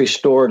I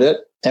restored it.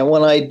 And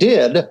when I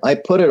did, I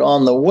put it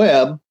on the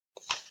web,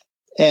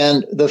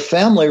 and the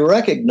family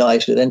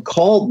recognized it and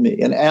called me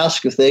and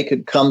asked if they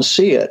could come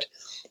see it.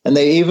 And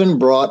they even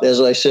brought,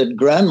 as I said,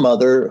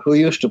 grandmother, who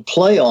used to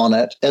play on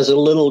it as a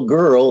little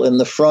girl in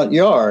the front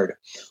yard.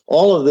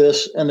 All of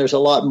this, and there's a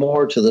lot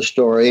more to the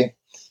story,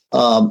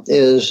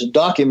 is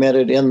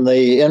documented in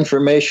the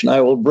information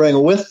I will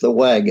bring with the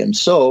wagon.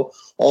 So,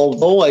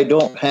 although I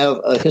don't have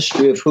a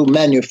history of who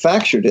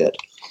manufactured it,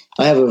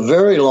 I have a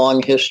very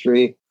long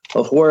history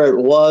of where it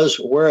was,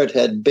 where it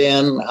had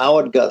been, how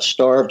it got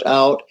starved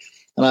out.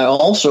 And I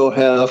also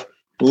have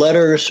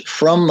letters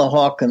from the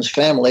Hawkins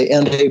family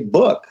and a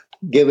book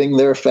giving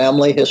their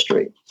family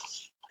history.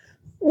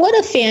 What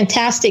a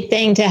fantastic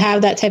thing to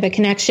have that type of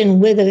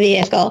connection with a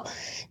vehicle.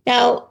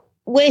 Now,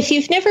 if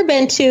you've never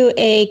been to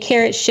a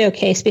carriage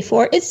showcase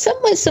before, it's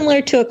somewhat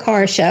similar to a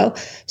car show.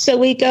 So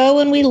we go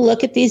and we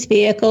look at these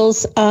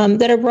vehicles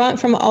that are brought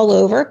from all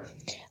over.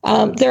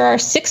 There are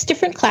 6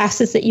 different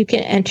classes that you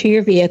can enter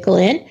your vehicle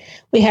in.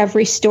 We have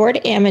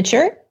restored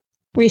amateur,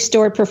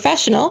 restored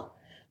professional,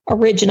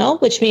 original,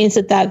 which means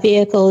that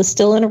vehicle is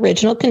still in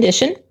original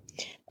condition.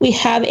 We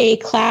have a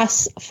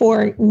class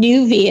for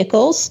new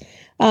vehicles.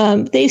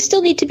 They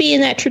still need to be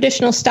in that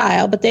traditional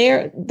style, but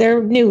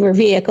they're newer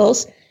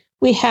vehicles.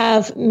 We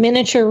have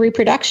miniature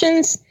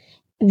reproductions,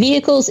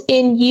 vehicles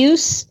in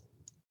use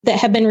that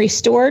have been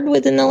restored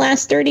within the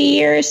last 30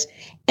 years.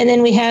 And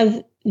then we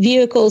have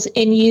vehicles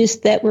in use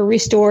that were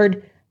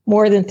restored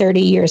more than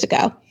 30 years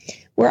ago.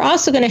 We're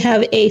also going to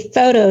have a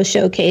photo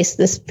showcase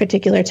this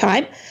particular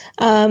time,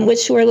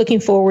 which we're looking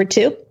forward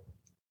to.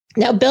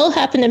 Now, Bill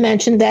happened to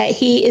mention that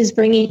he is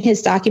bringing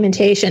his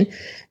documentation.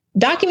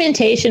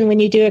 Documentation when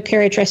you do a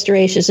carriage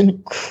restoration is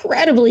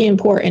incredibly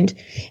important.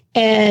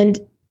 And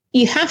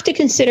you have to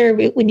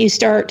consider when you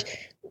start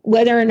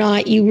whether or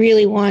not you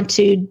really want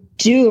to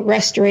do a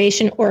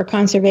restoration or a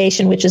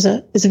conservation, which is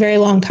a very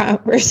long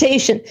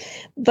conversation.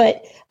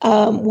 But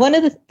one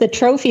of the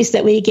trophies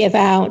that we give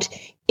out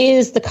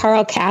is the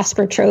Carl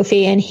Casper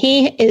Trophy, and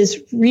he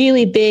is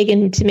really big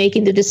into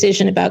making the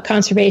decision about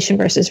conservation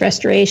versus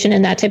restoration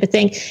and that type of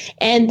thing.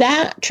 And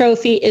that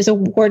trophy is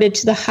awarded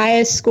to the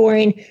highest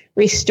scoring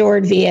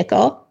restored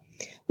vehicle.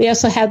 We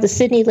also have the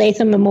Sidney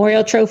Latham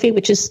Memorial Trophy,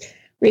 which is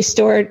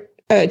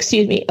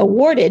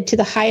awarded to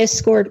the highest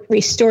scored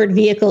restored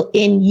vehicle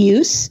in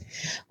use.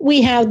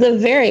 We have the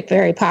very,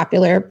 very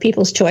popular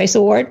People's Choice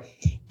Award,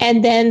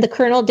 and then the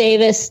Colonel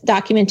Davis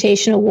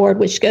Documentation Award,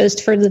 which goes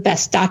for the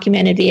best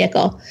documented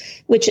vehicle,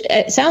 which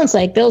it sounds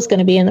like Bill's going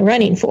to be in the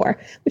running for,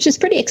 which is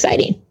pretty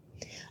exciting.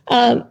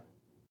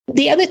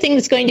 The other thing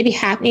that's going to be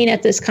happening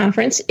at this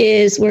conference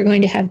is we're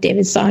going to have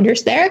David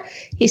Saunders there.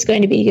 He's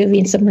going to be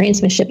giving some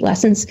reinsmanship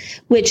lessons,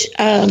 which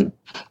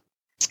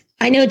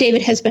I know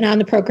David has been on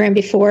the program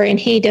before, and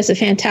he does a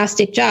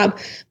fantastic job.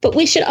 But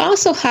we should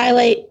also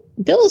highlight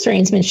Bill's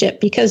reinsmanship,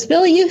 because,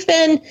 Bill, you've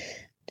been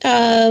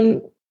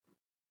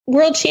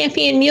world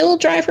champion mule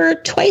driver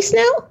twice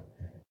now?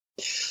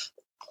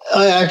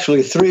 I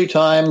actually 3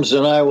 times,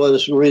 and I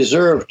was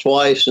reserve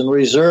twice, and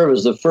reserve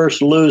is the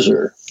first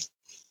loser.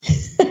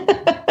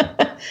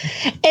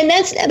 And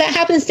that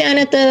happens down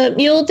at the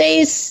Mule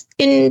Days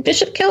in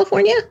Bishop,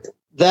 California?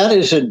 That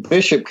is in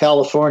Bishop,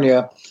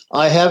 California.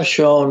 I have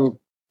shown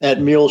at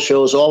mule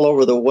shows all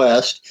over the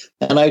West,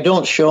 and I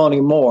don't show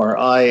anymore.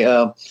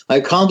 I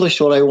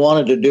accomplished what I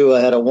wanted to do.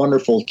 I had a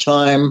wonderful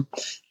time.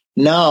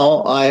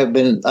 Now I've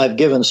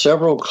given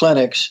several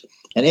clinics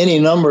and any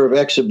number of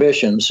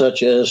exhibitions,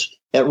 such as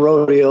at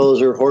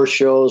rodeos or horse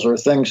shows or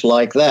things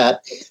like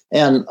that.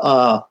 And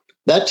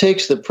that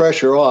takes the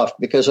pressure off,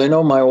 because I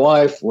know my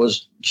wife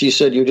she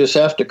said, you just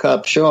have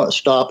to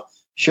stop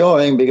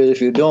showing, because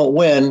if you don't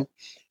win,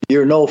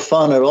 you're no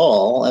fun at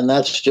all. And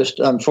that's just,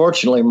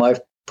 unfortunately, my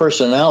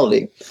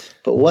personality.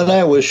 But when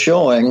I was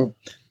showing,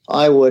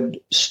 I would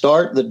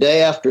start the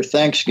day after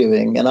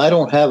Thanksgiving, and I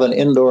don't have an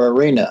indoor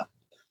arena.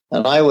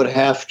 And I would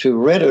have to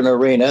rent an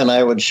arena, and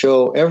I would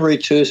show every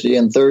Tuesday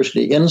and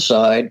Thursday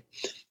inside.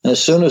 And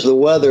as soon as the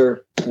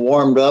weather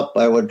warmed up,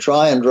 I would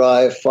try and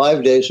drive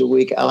 5 days a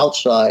week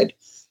outside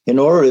in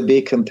order to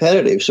be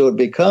competitive. So it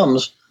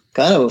becomes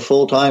kind of a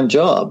full-time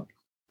job.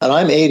 And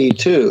I'm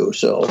 82,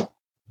 so.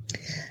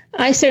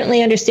 I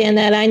certainly understand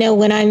that. I know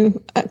when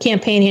I'm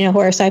campaigning a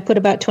horse, I put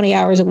about 20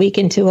 hours a week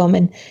into them,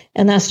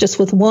 and that's just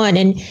with one.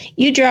 And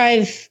you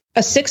drive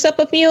a 6-up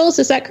of mules,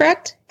 is that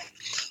correct?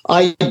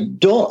 I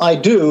do,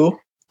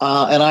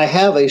 and I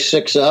have a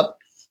 6-up.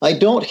 I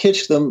don't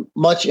hitch them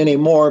much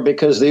anymore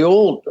because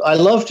I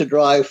love to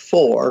drive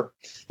 4,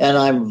 and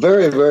I'm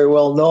very, very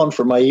well known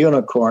for my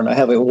unicorn. I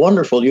have a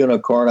wonderful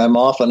unicorn I'm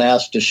often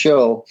asked to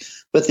show,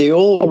 but the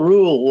old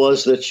rule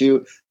was that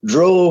you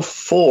drove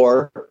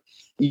 4,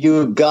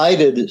 you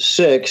guided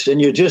 6,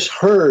 and you just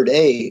heard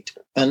 8.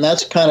 And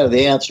that's kind of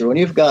the answer. When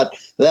you've got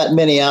that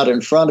many out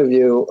in front of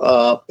you,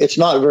 it's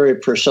not very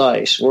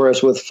precise,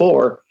 whereas with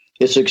 4,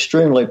 it's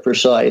extremely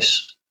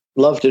precise.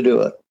 Love to do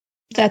it.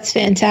 That's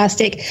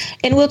fantastic.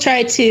 And we'll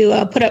try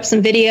to put up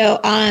some video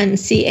on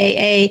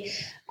CAA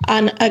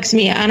on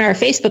our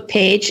Facebook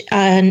page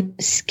on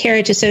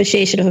Carriage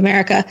Association of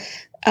America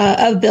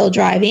of Bill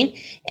driving.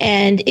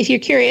 And if you're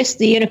curious,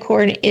 the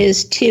unicorn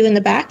is 2 in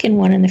the back and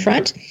 1 in the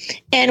front.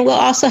 And we'll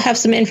also have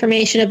some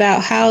information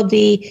about how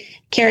the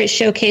Carriage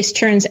Showcase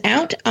turns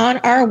out on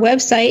our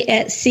website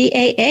at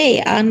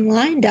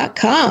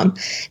caaonline.com.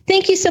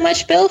 Thank you so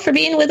much, Bill, for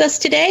being with us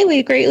today.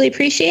 We greatly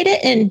appreciate it,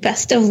 and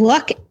best of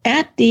luck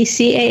at the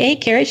CAA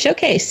Carriage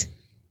Showcase.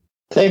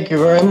 Thank you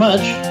very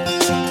much.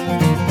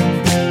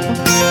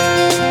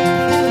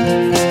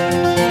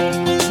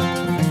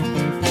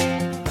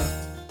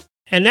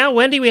 And now,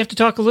 Wendy, we have to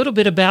talk a little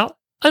bit about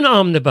an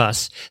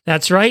omnibus.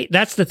 That's right.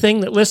 That's the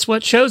thing that lists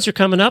what shows are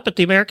coming up at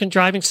the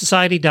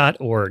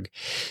AmericanDrivingSociety.org.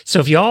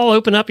 So if you all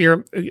open up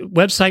your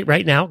website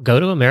right now, go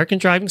to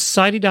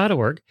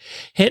AmericanDrivingSociety.org,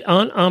 hit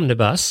on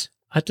Omnibus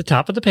at the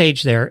top of the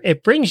page there.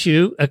 It brings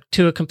you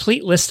to a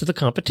complete list of the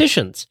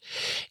competitions.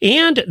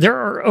 And there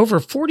are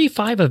over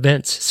 45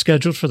 events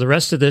scheduled for the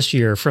rest of this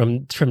year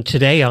from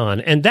today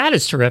on. And that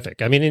is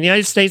terrific. I mean, in the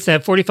United States, they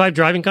have 45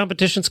 driving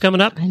competitions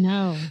coming up. I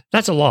know.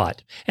 That's a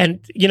lot.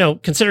 And,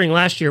 considering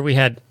last year we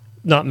had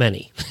not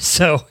many.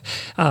 So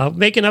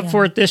making up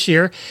for it this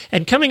year.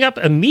 And coming up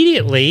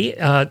immediately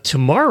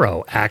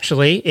tomorrow,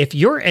 actually, if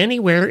you're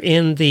anywhere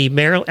in the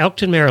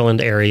Elkton,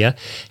 Maryland area,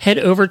 head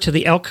over to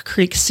the Elk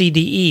Creek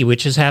CDE,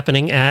 which is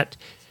happening at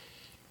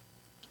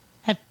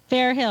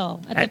Fair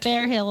Hill, the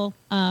Fair Hill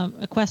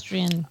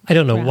Equestrian. I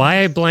don't know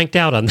why I blanked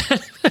out on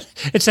that.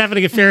 It's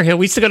happening at Fair Hill.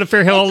 We used to go to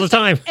Fair Hill all the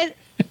time.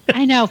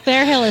 I know.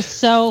 Fair Hill is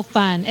so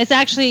fun. It's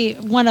actually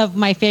one of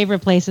my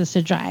favorite places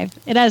to drive.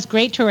 It has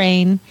great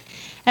terrain.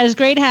 Has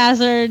great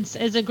hazards.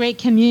 Is a great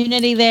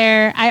community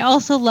there. I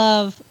also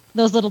love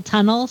those little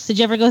tunnels. Did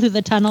you ever go through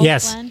the tunnels?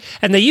 Yes, Glenn?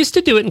 And they used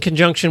to do it in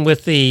conjunction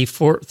with the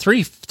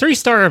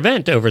three-star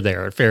event over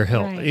there at Fair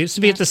Hill. Right. It used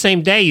to be at the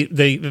same day.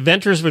 The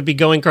eventers would be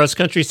going cross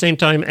country same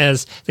time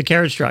as the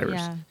carriage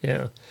drivers.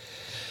 Yeah.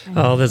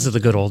 Oh, those are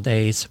the good old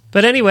days.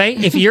 But anyway,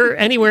 if you're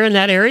anywhere in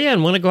that area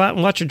and want to go out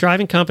and watch a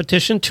driving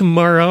competition,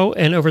 tomorrow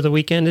and over the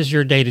weekend is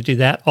your day to do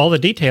that. All the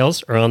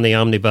details are on the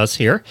omnibus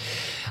here.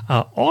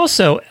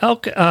 Also,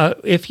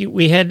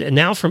 we head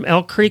now from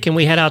Elk Creek and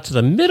we head out to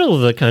the middle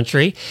of the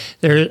country,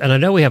 and I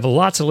know we have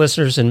lots of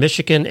listeners in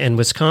Michigan and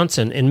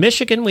Wisconsin. In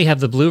Michigan, we have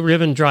the Blue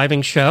Ribbon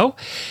Driving Show,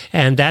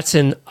 and that's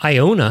in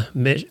Ionia.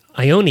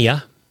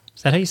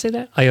 Is that how you say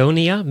that?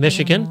 Ionia,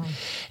 Michigan.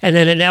 And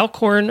then in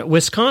Elkhorn,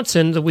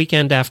 Wisconsin, the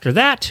weekend after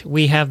that,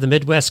 we have the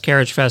Midwest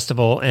Carriage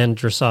Festival and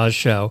Dressage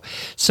Show.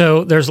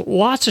 So there's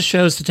lots of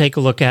shows to take a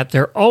look at.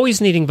 They're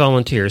always needing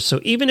volunteers. So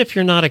even if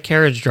you're not a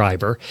carriage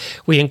driver,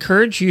 we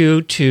encourage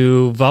you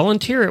to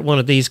volunteer at one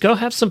of these. Go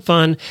have some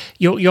fun.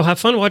 You'll have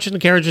fun watching the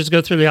carriages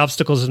go through the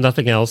obstacles and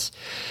nothing else.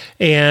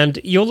 And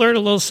you'll learn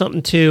a little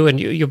something too, and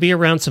you'll be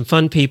around some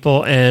fun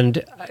people.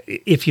 And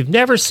if you've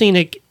never seen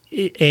a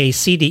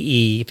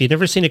CDE, if you've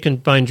never seen a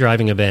combined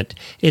driving event,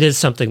 it is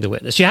something to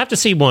witness. You have to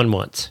see one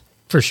once,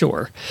 for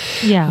sure.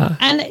 Yeah.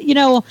 And,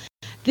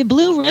 the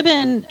Blue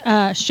Ribbon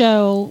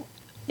show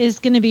is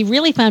going to be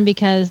really fun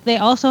because they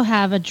also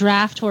have a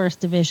draft horse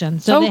division.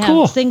 So they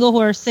have single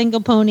horse, single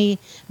pony,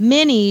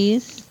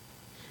 minis.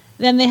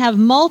 Then they have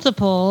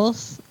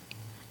multiples,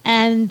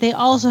 and they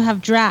also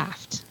have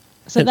draft.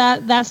 So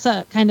that's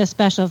a kind of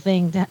special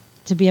thing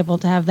to be able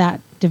to have that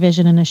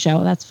division in a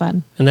show. That's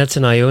fun. And that's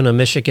in Iona,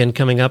 Michigan,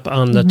 coming up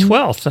on the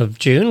 12th of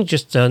June,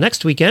 just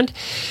next weekend.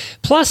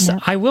 Plus,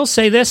 I will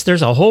say this,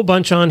 there's a whole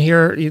bunch on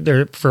here,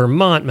 either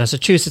Vermont,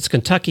 Massachusetts,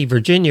 Kentucky,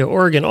 Virginia,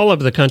 Oregon, all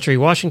over the country,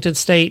 Washington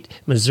State,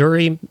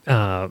 Missouri,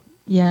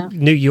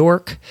 New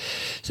York.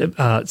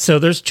 So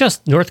there's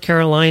just North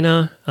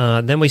Carolina.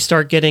 Then we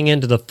start getting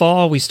into the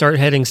fall. We start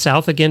heading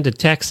south again to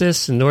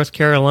Texas and North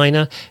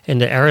Carolina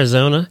and to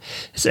Arizona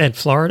and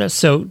Florida.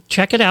 So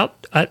check it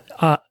out at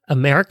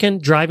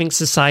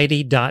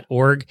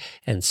AmericanDrivingSociety.org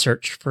and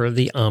search for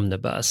the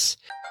Omnibus.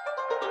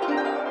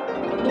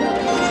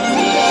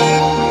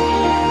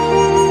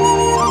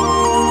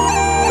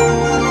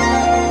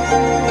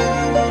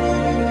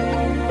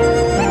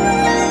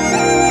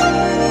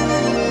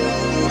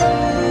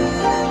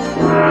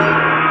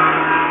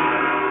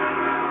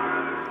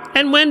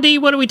 And Wendy,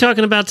 what are we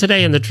talking about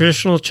today in the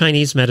traditional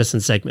Chinese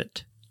medicine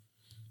segment?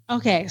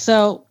 Okay,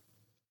 so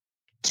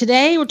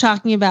today we're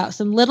talking about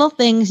some little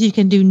things you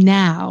can do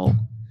now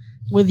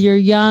with your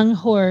young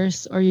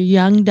horse or your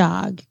young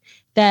dog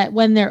that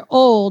when they're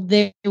old,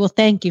 they will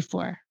thank you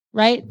for,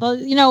 right? Well,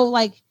 you know,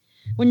 like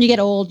when you get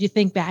old, you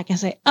think back and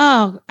say,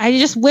 oh, I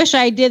just wish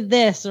I did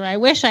this, or I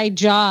wish I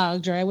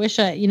jogged, or I wish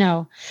I, you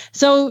know.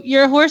 So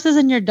your horses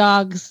and your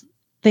dogs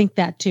think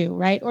that too,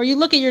 right? Or you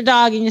look at your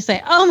dog and you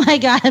say, oh my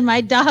God, my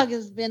dog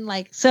has been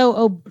like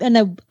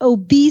an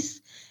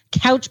obese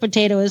couch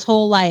potato his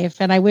whole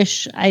life. And I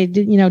wish I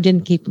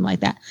didn't keep him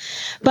like that.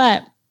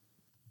 But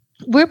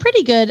we're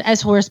pretty good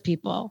as horse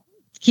people,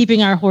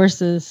 keeping our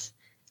horses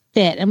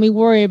fit, and we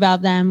worry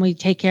about them. We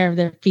take care of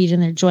their feet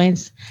and their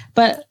joints.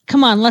 But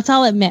come on, let's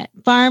all admit,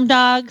 farm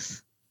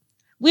dogs,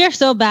 we are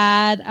so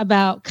bad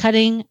about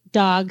cutting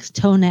dogs'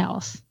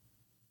 toenails.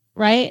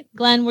 Right?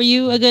 Glenn, were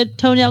you a good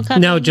toenail cutter?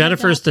 No,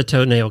 Jennifer's the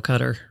toenail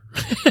cutter.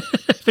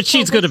 But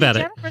she's good about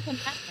it.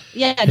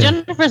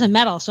 Jennifer's a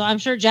metal, so I'm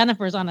sure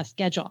Jennifer's on a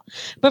schedule.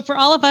 But for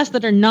all of us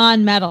that are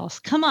non-metals,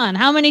 come on,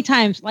 how many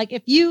times, like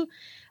if you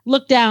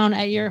look down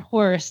at your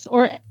horse,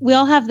 or we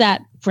all have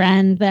that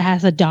friend that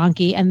has a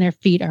donkey and their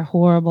feet are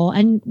horrible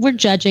and we're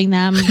judging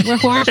them. We're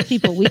horse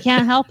people. We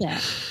can't help it.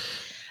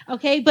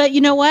 Okay, but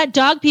you know what?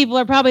 Dog people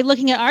are probably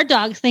looking at our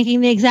dogs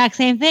thinking the exact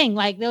same thing.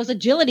 Like those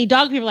agility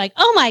dog people are like,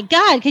 oh my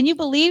God, can you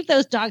believe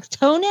those dogs'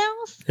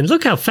 toenails? And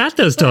look how fat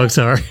those dogs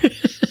are.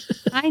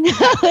 I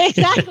know,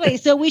 exactly.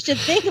 So we should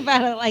think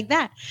about it like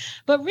that.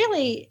 But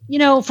really, you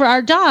know, for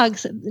our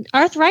dogs,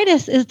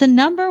 arthritis is the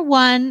number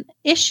one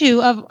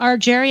issue of our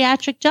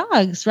geriatric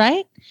dogs,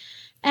 right?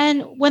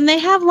 And when they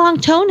have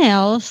long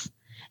toenails,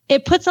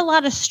 it puts a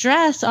lot of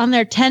stress on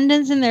their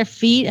tendons in their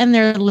feet and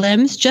their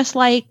limbs, just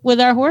like with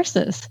our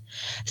horses.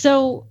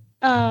 So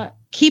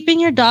keeping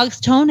your dog's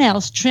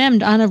toenails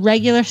trimmed on a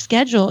regular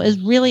schedule is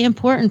really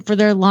important for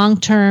their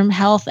long-term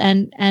health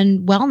and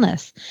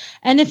wellness.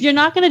 And if you're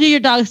not going to do your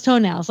dog's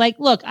toenails, like,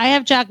 look, I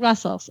have Jack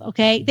Russells,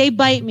 okay? They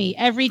bite me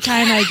every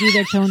time I do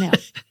their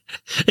toenails.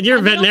 And you're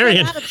a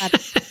veterinarian.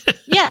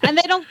 Yeah, and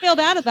they don't feel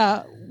bad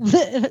about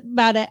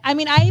it. I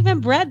mean, I even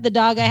bred the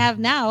dog I have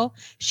now.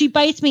 She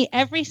bites me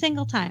every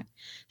single time.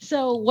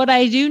 So what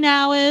I do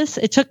now is,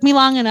 it took me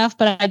long enough,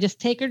 but I just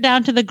take her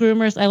down to the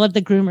groomers. I let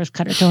the groomers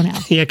cut her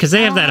toenails. Yeah, because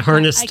they have that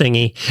harness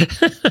thingy.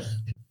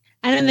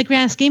 And in the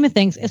grand scheme of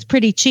things, it's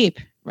pretty cheap,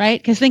 right?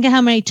 Because think of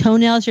how many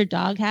toenails your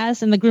dog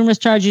has, and the groomers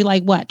charge you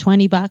like, what,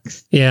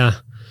 $20? Yeah.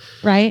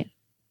 Right?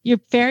 Your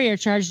farrier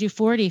charged you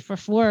 $40 for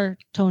 4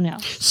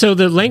 toenails. So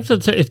the length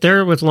of if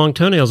they're with long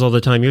toenails all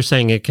the time, you're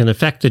saying it can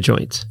affect the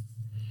joints.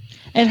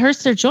 It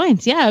hurts their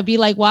joints. Yeah, it'd be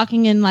like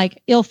walking in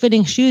like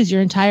ill-fitting shoes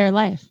your entire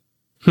life.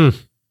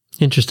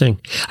 Interesting.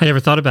 I never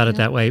thought about it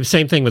that way.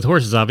 Same thing with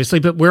horses, obviously,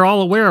 but we're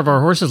all aware of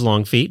our horses'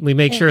 long feet. We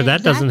make sure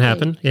that doesn't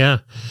happen. Yeah.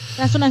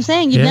 That's what I'm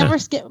saying. You never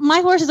skip. My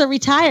horses are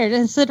retired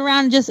and sit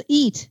around and just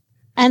eat.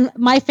 And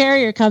my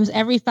farrier comes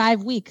every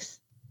 5 weeks.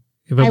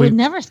 But I would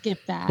never skip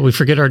that. We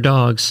forget our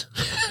dogs.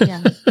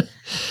 Yeah.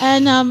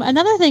 And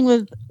another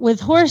thing with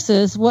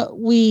horses, what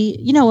we,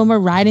 you know, when we're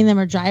riding them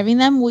or driving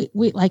them, we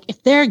like,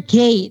 if their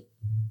gait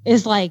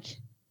is like,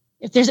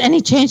 if there's any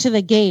change to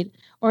the gait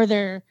or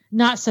they're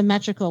not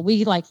symmetrical,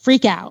 we like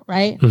freak out,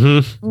 right?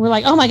 Mm-hmm. And we're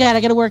like, oh my God,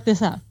 I got to work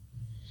this up.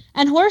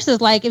 And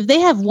horses, like if they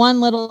have one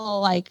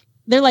little, like,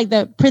 they're like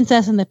the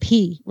princess and the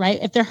pea, right?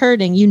 If they're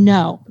hurting, you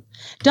know.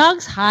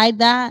 Dogs hide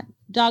that.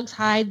 Dogs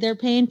hide their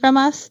pain from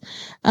us.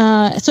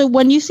 So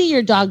when you see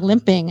your dog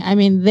limping, I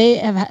mean, they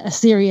have a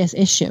serious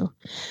issue.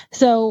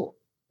 So,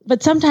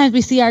 but sometimes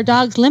we see our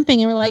dogs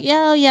limping and we're like,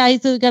 yeah,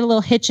 he's got a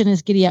little hitch in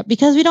his giddy up,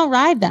 because we don't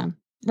ride them,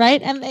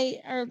 right? And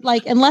they are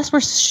like, unless we're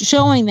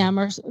showing them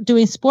or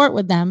doing sport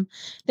with them,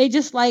 they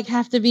just like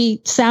have to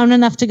be sound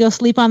enough to go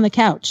sleep on the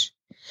couch.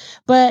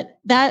 But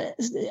that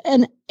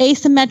an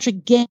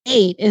asymmetric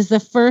gait is the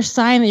first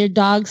sign that your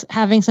dog's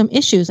having some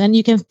issues, and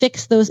you can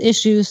fix those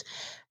issues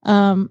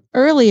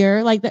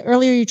earlier. Like the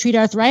earlier you treat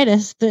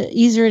arthritis, the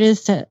easier it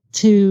is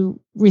to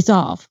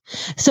resolve.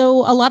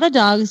 So a lot of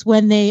dogs,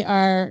 when they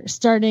are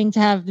starting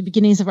to have the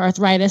beginnings of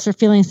arthritis or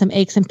feeling some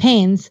aches and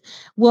pains,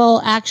 will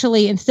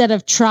actually, instead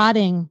of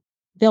trotting,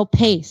 they'll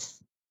pace.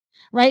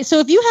 Right. So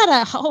if you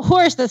had a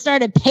horse that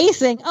started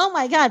pacing, oh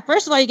my God,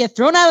 first of all, you get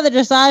thrown out of the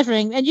dressage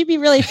ring and you'd be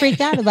really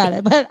freaked out about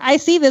it. But I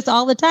see this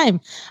all the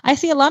time. I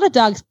see a lot of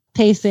dogs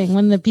pacing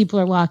when the people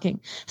are walking.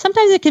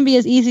 Sometimes it can be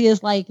as easy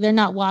as like they're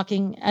not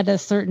walking at a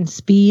certain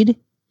speed.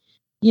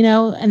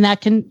 and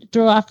that can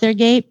throw off their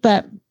gait.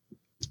 But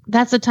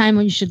that's a time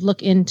when you should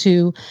look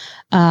into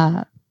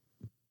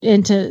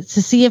to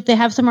see if they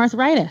have some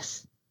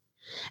arthritis.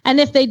 And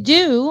if they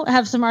do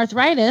have some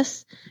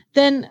arthritis,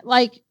 then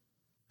like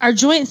our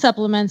joint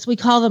supplements, we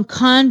call them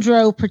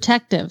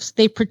chondroprotectives.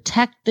 They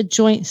protect the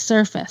joint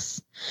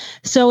surface.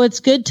 So it's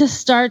good to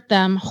start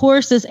them,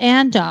 horses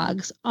and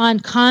dogs, on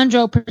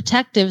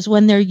chondroprotectives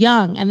when they're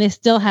young and they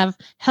still have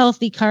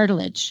healthy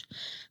cartilage,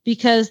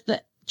 because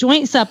the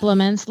joint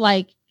supplements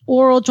like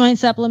oral joint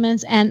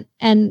supplements and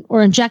or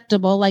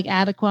injectable like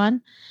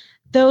Adequan,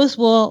 those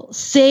will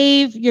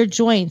save your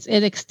joints.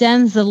 It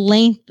extends the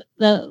life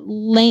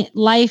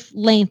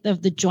length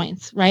of the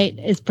joints, right?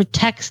 It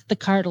protects the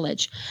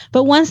cartilage.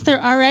 But once their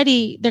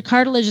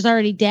cartilage is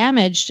already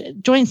damaged,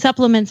 joint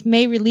supplements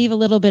may relieve a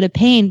little bit of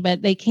pain,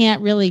 but they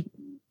can't really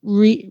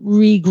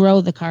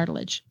regrow the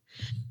cartilage.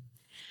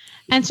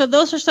 And so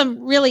those are some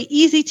really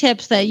easy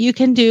tips that you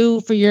can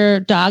do for your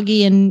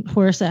doggy and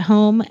horse at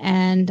home.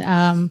 And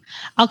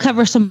I'll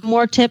cover some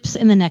more tips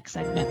in the next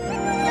segment.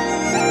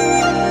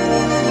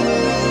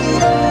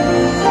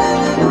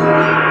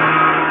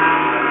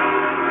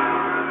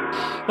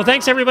 Well,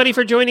 thanks everybody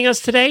for joining us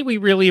today. We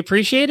really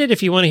appreciate it.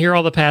 If you want to hear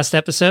all the past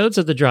episodes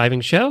of The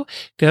Driving Show,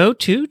 go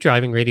to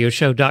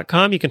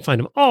drivingradioshow.com. You can find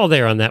them all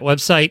there on that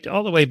website,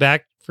 all the way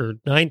back for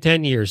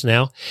 9-10 years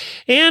now.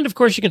 And of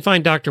course, you can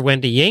find Dr.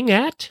 Wendy Ying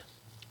at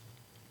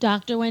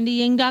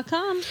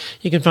drwendyying.com.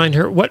 You can find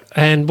her.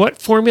 What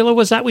formula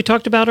was that we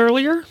talked about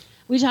earlier?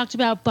 We talked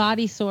about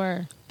Body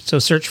Store. So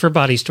search for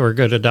Body Store.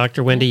 Go to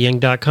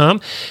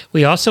drwendyying.com.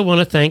 We also want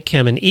to thank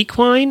Kemin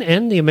Equine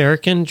and the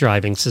American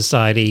Driving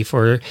Society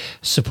for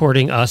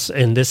supporting us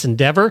in this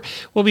endeavor.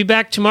 We'll be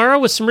back tomorrow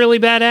with some really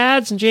bad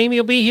ads, and Jamie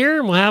will be here,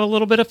 and we'll have a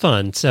little bit of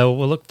fun. So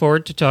we'll look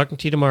forward to talking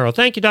to you tomorrow.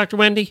 Thank you, Dr.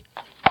 Wendy.